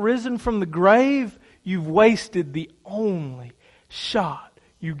is not risen from the grave, you've wasted the only shot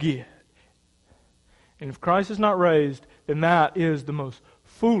you get. And if Christ is not raised, then that is the most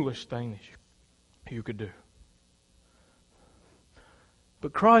foolish thing that you could do.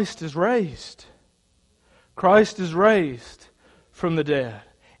 But Christ is raised. Christ is raised from the dead.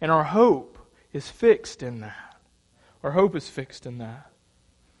 And our hope is fixed in that. Our hope is fixed in that.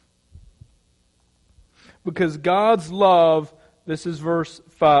 Because God's love, this is verse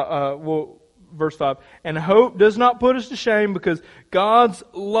 5, verse 5. And hope does not put us to shame, because God's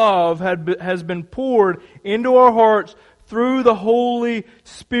love has been poured into our hearts through the Holy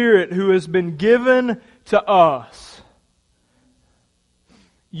Spirit who has been given to us.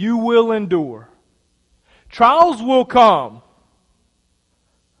 You will endure. Trials will come.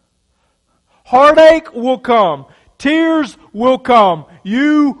 Heartache will come. Tears will come.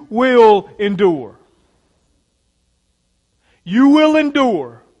 You will endure. You will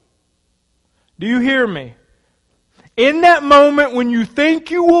endure. Do you hear me? In that moment when you think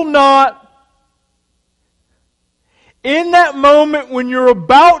you will not, in that moment when you're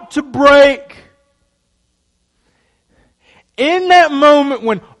about to break, in that moment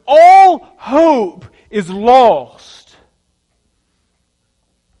when all hope is lost,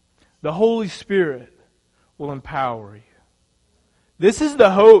 the Holy Spirit will empower you. This is the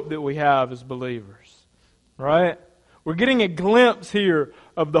hope that we have as believers, right? We're getting a glimpse here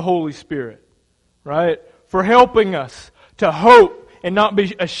of the Holy Spirit, right? For helping us to hope and not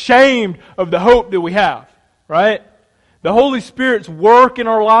be ashamed of the hope that we have, right? The Holy Spirit's work in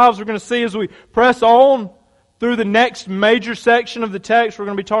our lives, we're going to see as we press on through the next major section of the text, we're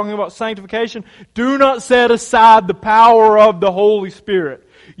going to be talking about sanctification. Do not set aside the power of the Holy Spirit.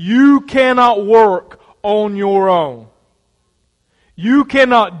 You cannot work on your own. You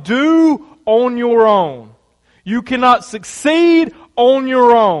cannot do on your own. You cannot succeed on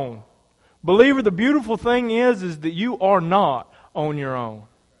your own. Believer, the beautiful thing is that you are not on your own.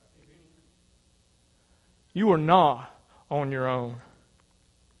 You are not on your own.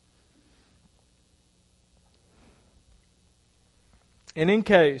 And in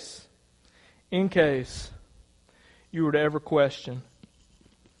case you were to ever question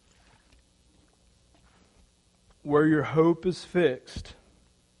where your hope is fixed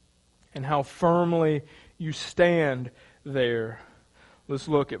and how firmly you stand there, let's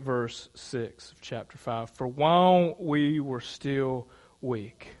look at verse 6 of chapter 5. For while we were still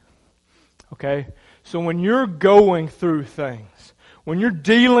weak. Okay? So when you're going through things, when you're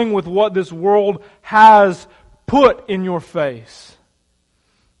dealing with what this world has put in your face,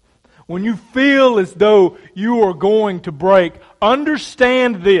 when you feel as though you are going to break,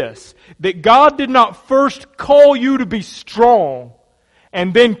 understand this, that God did not first call you to be strong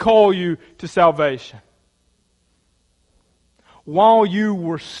and then call you to salvation. While you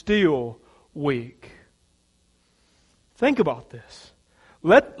were still weak. Think about this.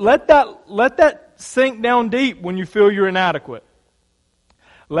 Let that sink down deep when you feel you're inadequate.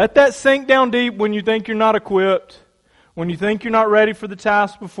 Let that sink down deep when you think you're not equipped, when you think you're not ready for the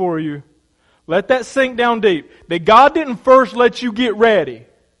task before you. Let that sink down deep. That God didn't first let you get ready,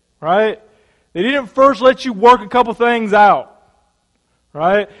 right? That He didn't first let you work a couple things out,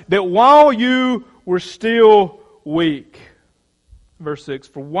 right? That while you were still weak. Verse 6,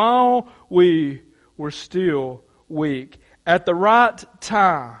 for while we were still weak, at the right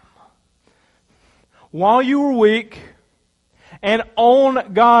time, while you were weak, and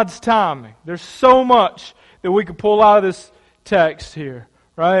on God's timing. There's so much that we could pull out of this text here,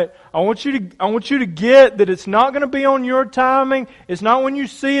 right? I want you to get that it's not going to be on your timing. It's not when you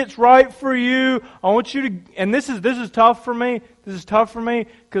see it's right for you. I want you to, and this is tough for me. This is tough for me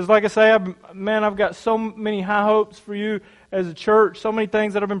because, like I say, I've got so many high hopes for you as a church. So many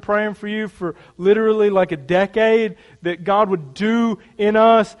things that I've been praying for you for literally like a decade that God would do in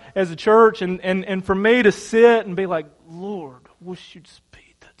us as a church, and for me to sit and be like, Lord, wish you'd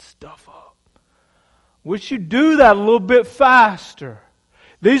speed that stuff up. Wish you'd do that a little bit faster.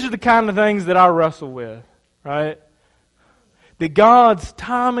 These are the kind of things that I wrestle with, right? That God's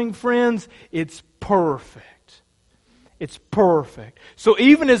timing, friends, it's perfect. It's perfect. So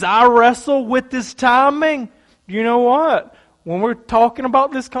even as I wrestle with this timing, you know what? When we're talking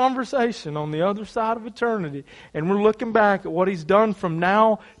about this conversation on the other side of eternity, and we're looking back at what He's done from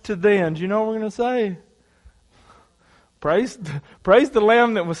now to then, do you know what we're going to say? Praise the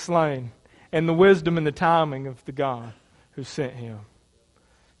Lamb that was slain, and the wisdom and the timing of the God who sent Him.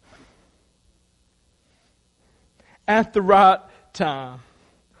 At the right time,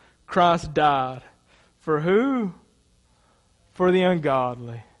 Christ died. For who? For the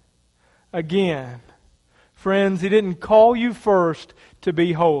ungodly. Again, friends, He didn't call you first to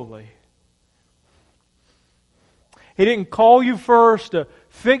be holy. He didn't call you first to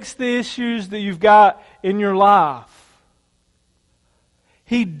fix the issues that you've got in your life.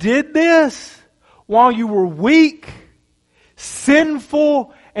 He did this while you were weak,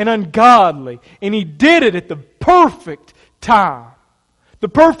 sinful, and ungodly. And He did it at the perfect time. The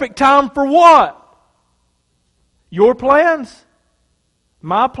perfect time for what? Your plans?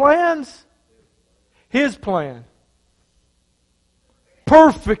 My plans? His plan.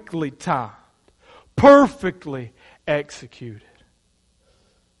 Perfectly timed. Perfectly executed.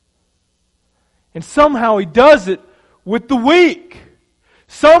 And somehow He does it with the weak.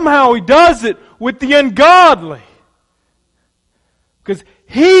 Somehow He does it with the ungodly. Because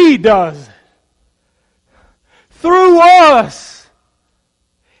He does it. Through us.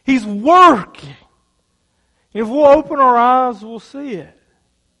 He's working. If we'll open our eyes, we'll see it.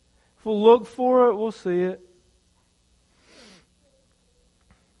 If we'll look for it, we'll see it.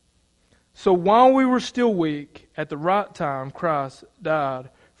 So while we were still weak, at the right time, Christ died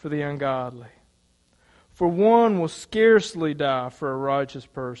for the ungodly. For one will scarcely die for a righteous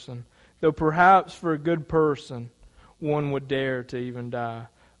person, though perhaps for a good person one would dare to even die.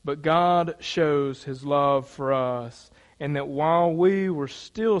 But God shows His love for us, and that while we were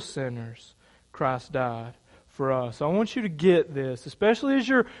still sinners, Christ died for us. I want you to get this, especially as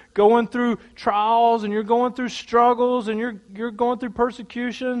you're going through trials and you're going through struggles and you're going through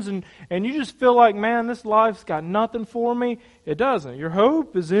persecutions and you just feel like, man, this life's got nothing for me. It doesn't. Your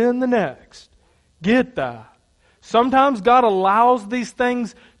hope is in the next. Get that. Sometimes God allows these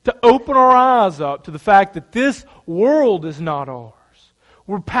things To open our eyes up to the fact that this world is not ours.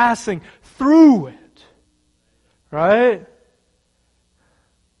 We're passing through it. Right?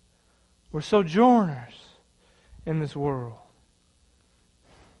 We're sojourners in this world.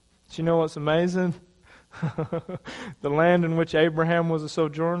 But you know what's amazing? The land in which Abraham was a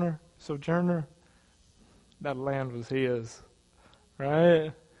sojourner, that land was his.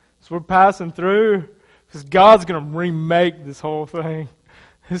 Right? So we're passing through because God's going to remake this whole thing.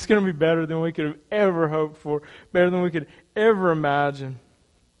 It's going to be better than we could have ever hoped for, better than we could ever imagine.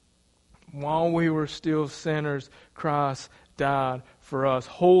 While we were still sinners, Christ died for us.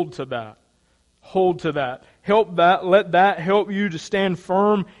 Hold to that. Hold to that. Let that help you to stand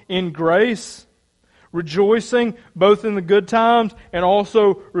firm in grace, rejoicing both in the good times and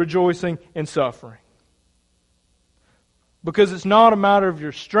also rejoicing in suffering. Because it's not a matter of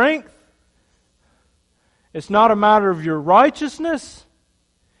your strength. It's not a matter of your righteousness.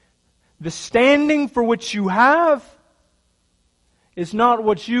 The standing for which you have is not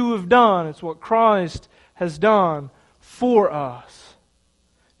what you have done. It's what Christ has done for us.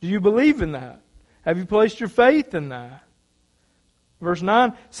 Do you believe in that? Have you placed your faith in that? Verse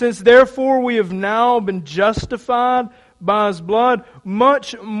 9, since therefore we have now been justified by His blood,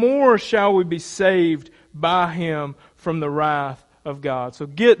 much more shall we be saved by Him from the wrath of God. So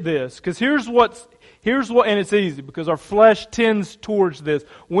get this, because here's what, and it's easy because our flesh tends towards this.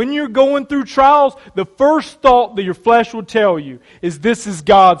 When you're going through trials, the first thought that your flesh will tell you is this is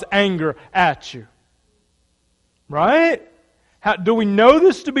God's anger at you. Right? Do we know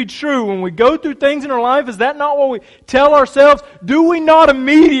this to be true when we go through things in our life? Is that not what we tell ourselves? Do we not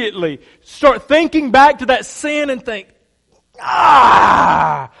immediately start thinking back to that sin and think,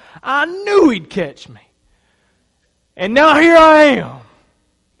 I knew He'd catch me. And now here I am.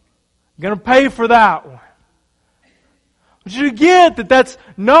 I'm going to pay for that one. But you get that that's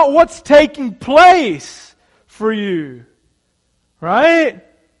not what's taking place for you. Right?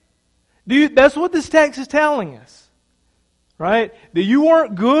 That's what this text is telling us. Right? That you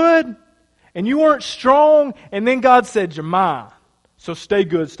weren't good and you weren't strong, and then God said, you're mine. So stay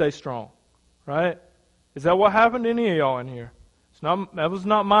good, stay strong. Right? Is that what happened to any of y'all in here? That was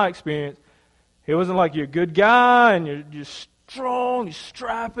not my experience. It wasn't like you're a good guy and you're strong, you're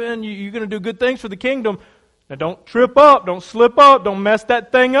strapping, you're going to do good things for the kingdom. Now don't trip up, don't slip up, don't mess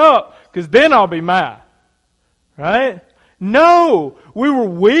that thing up, because then I'll be mad. Right? No, we were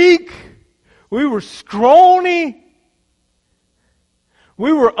weak, we were scrawny,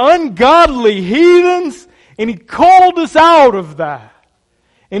 we were ungodly heathens, and He called us out of that.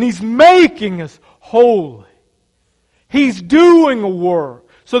 And He's making us holy. He's doing a work.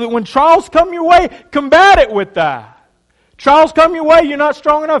 So that when trials come your way, combat it with that. Trials come your way, you're not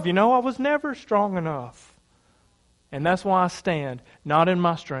strong enough. You know, I was never strong enough. And that's why I stand, not in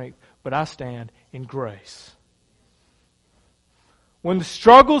my strength, but I stand in grace. When the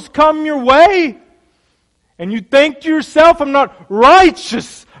struggles come your way, and you think to yourself, I'm not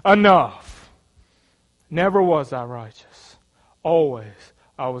righteous enough. Never was I righteous. Always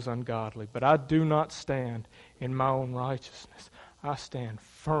I was ungodly. But I do not stand in my own righteousness. I stand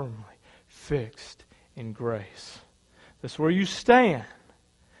firmly fixed in grace. That's where you stand.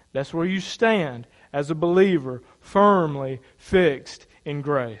 That's where you stand as a believer, firmly fixed in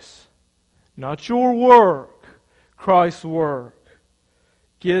grace. Not your work, Christ's work.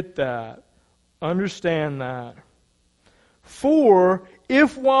 Get that. Understand that. For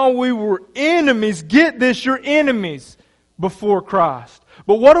if while we were enemies, get this, you're enemies before Christ.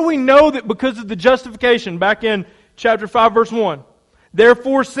 But what do we know that because of the justification back in chapter 5 verse 1?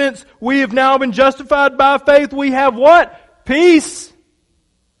 Therefore, since we have now been justified by faith, we have what? Peace.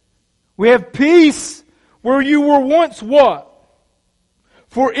 We have peace where you were once what?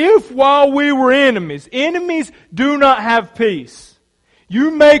 For if while we were enemies do not have peace.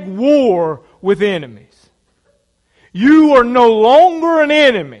 You make war with enemies. You are no longer an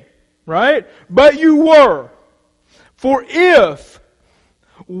enemy, right? But you were. For if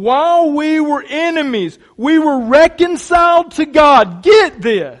while we were enemies, we were reconciled to God. Get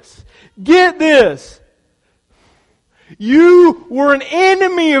this. Get this. You were an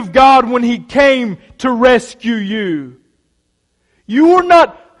enemy of God when He came to rescue you. You were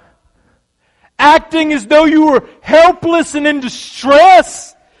not acting as though you were helpless and in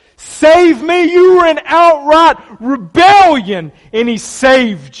distress. Save me. You were in outright rebellion and He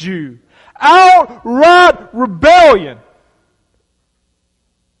saved you. Outright rebellion.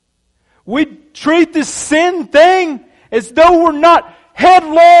 We treat this sin thing as though we're not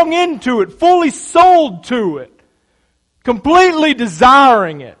headlong into it, fully sold to it, completely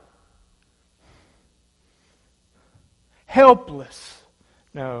desiring it. Helpless,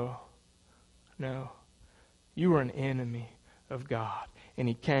 No. You were an enemy of God, and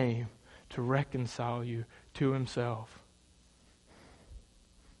He came to reconcile you to Himself.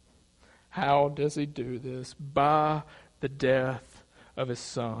 How does He do this? By the death of His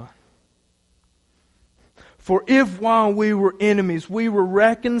Son. For if while we were enemies, we were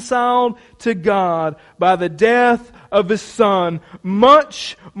reconciled to God by the death of His Son,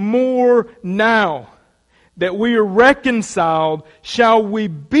 much more now that we are reconciled, shall we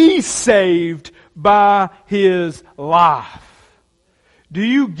be saved by His life. Do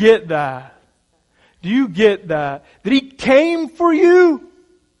you get that? Do you get that? That He came for you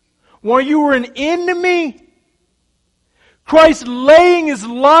while you were an enemy? Christ laying His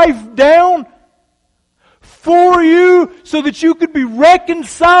life down for you so that you could be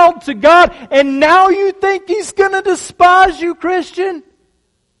reconciled to God, and now you think He's going to despise you, Christian?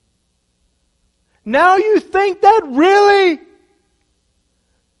 Now you think that? Really?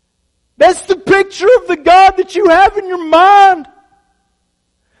 That's the picture of the God that you have in your mind?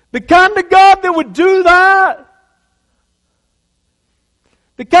 The kind of God that would do that?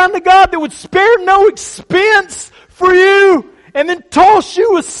 The kind of God that would spare no expense for you and then toss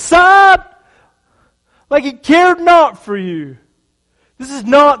you aside like He cared not for you? This is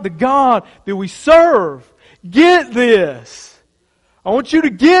not the God that we serve. Get this. I want you to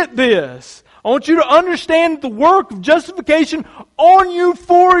get this. I want you to understand the work of justification on you,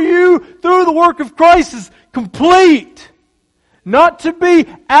 for you, through the work of Christ is complete. Not to be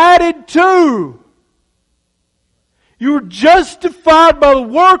added to. You are justified by the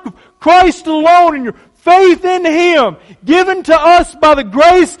work of Christ alone and your faith in Him, given to us by the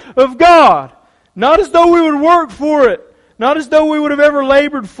grace of God. Not as though we would work for it. Not as though we would have ever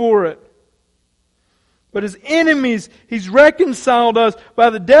labored for it. But as enemies, He's reconciled us by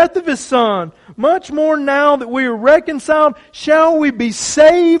the death of His Son. Much more now that we are reconciled, shall we be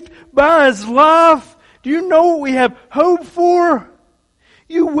saved by His life. Do you know what we have hope for?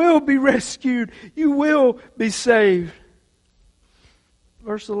 You will be rescued. You will be saved.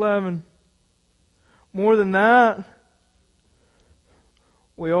 Verse 11. More than that,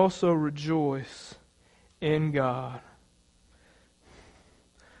 we also rejoice in God.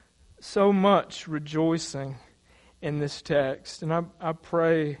 So much rejoicing in this text. And I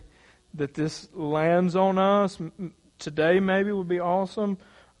pray that this lands on us. Today maybe would be awesome.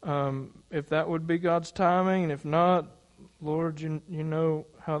 If that would be God's timing. And if not, Lord, you know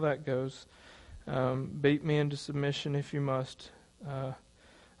how that goes. Beat me into submission if you must.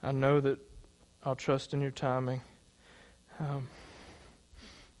 I know that I'll trust in your timing.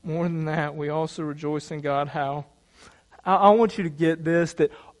 More than that, we also rejoice in God. How? I want you to get this,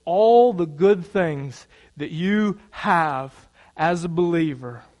 that all the good things that you have as a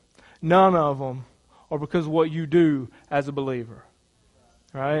believer, none of them are because of what you do as a believer.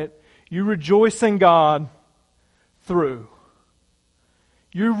 Right? You rejoice in God through.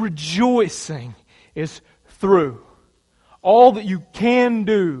 Your rejoicing is through. All that you can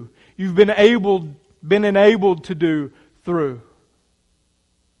do, you've been enabled to do through.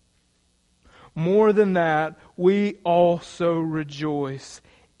 More than that, we also rejoice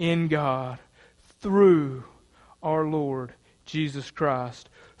in God through our Lord Jesus Christ,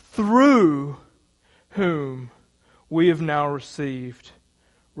 through whom we have now received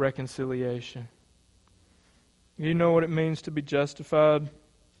reconciliation. You know what it means to be justified?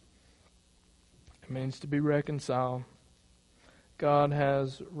 It means to be reconciled. God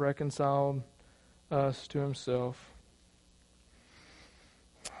has reconciled us to Himself.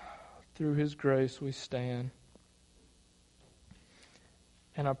 Through His grace we stand.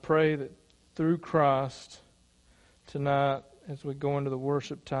 And I pray that through Christ tonight, as we go into the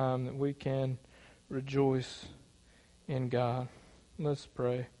worship time, that we can rejoice in God. Let's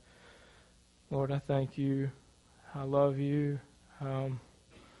pray. Lord, I thank You. I love You.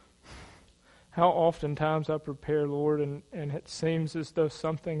 How oftentimes I prepare, Lord, and it seems as though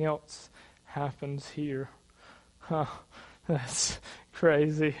something else happens here. That's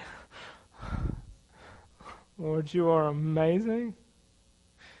crazy. Lord, You are amazing.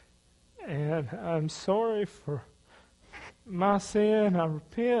 And I'm sorry for my sin. I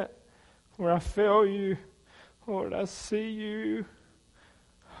repent where I fail You. Lord, I see You.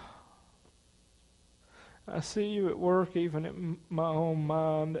 I see You at work even in my own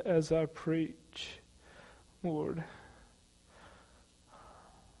mind as I preach. Lord,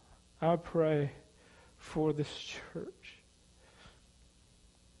 I pray for this church.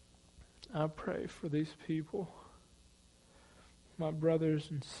 I pray for these people, my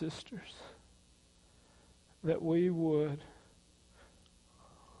brothers and sisters, that we would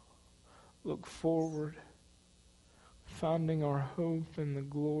look forward finding our hope in the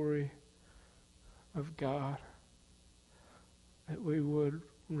glory of God, that we would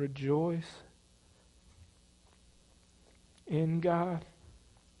rejoice in God,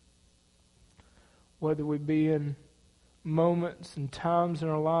 whether we be in moments and times in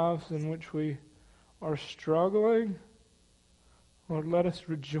our lives in which we are struggling. Lord, let us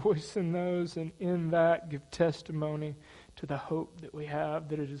rejoice in those, and in that give testimony to the hope that we have,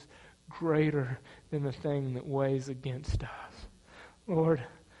 that it is greater than the thing that weighs against us. Lord,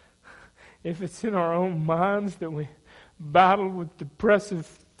 if it's in our own minds that we battle with depressive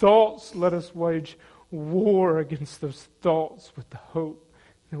thoughts, let us wage war against those thoughts with the hope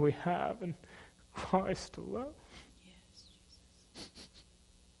that we have in Christ alone. Yes, Jesus.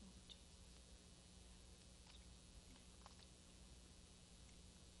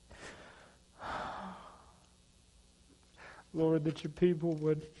 Lord, that your people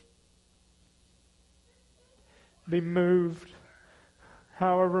would be moved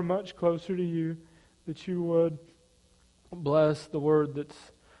however much closer to you, that you would bless the word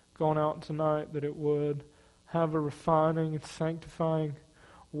that's gone out tonight, that it would have a refining and sanctifying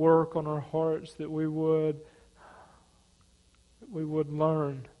work on our hearts, that we would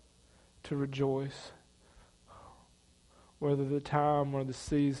learn to rejoice, whether the time or the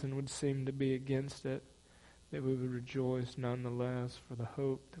season would seem to be against it, that we would rejoice nonetheless, for the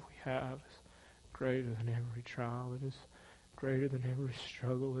hope that we have is greater than every trial. It is greater than every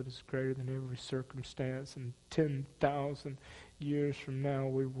struggle. It is greater than every circumstance. And 10,000 years from now,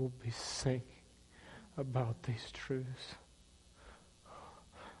 we will be singing about these truths.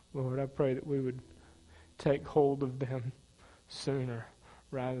 Lord, I pray that we would take hold of them sooner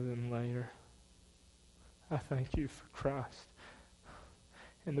rather than later. I thank you for Christ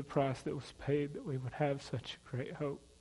and the price that was paid, that we would have such a great hope.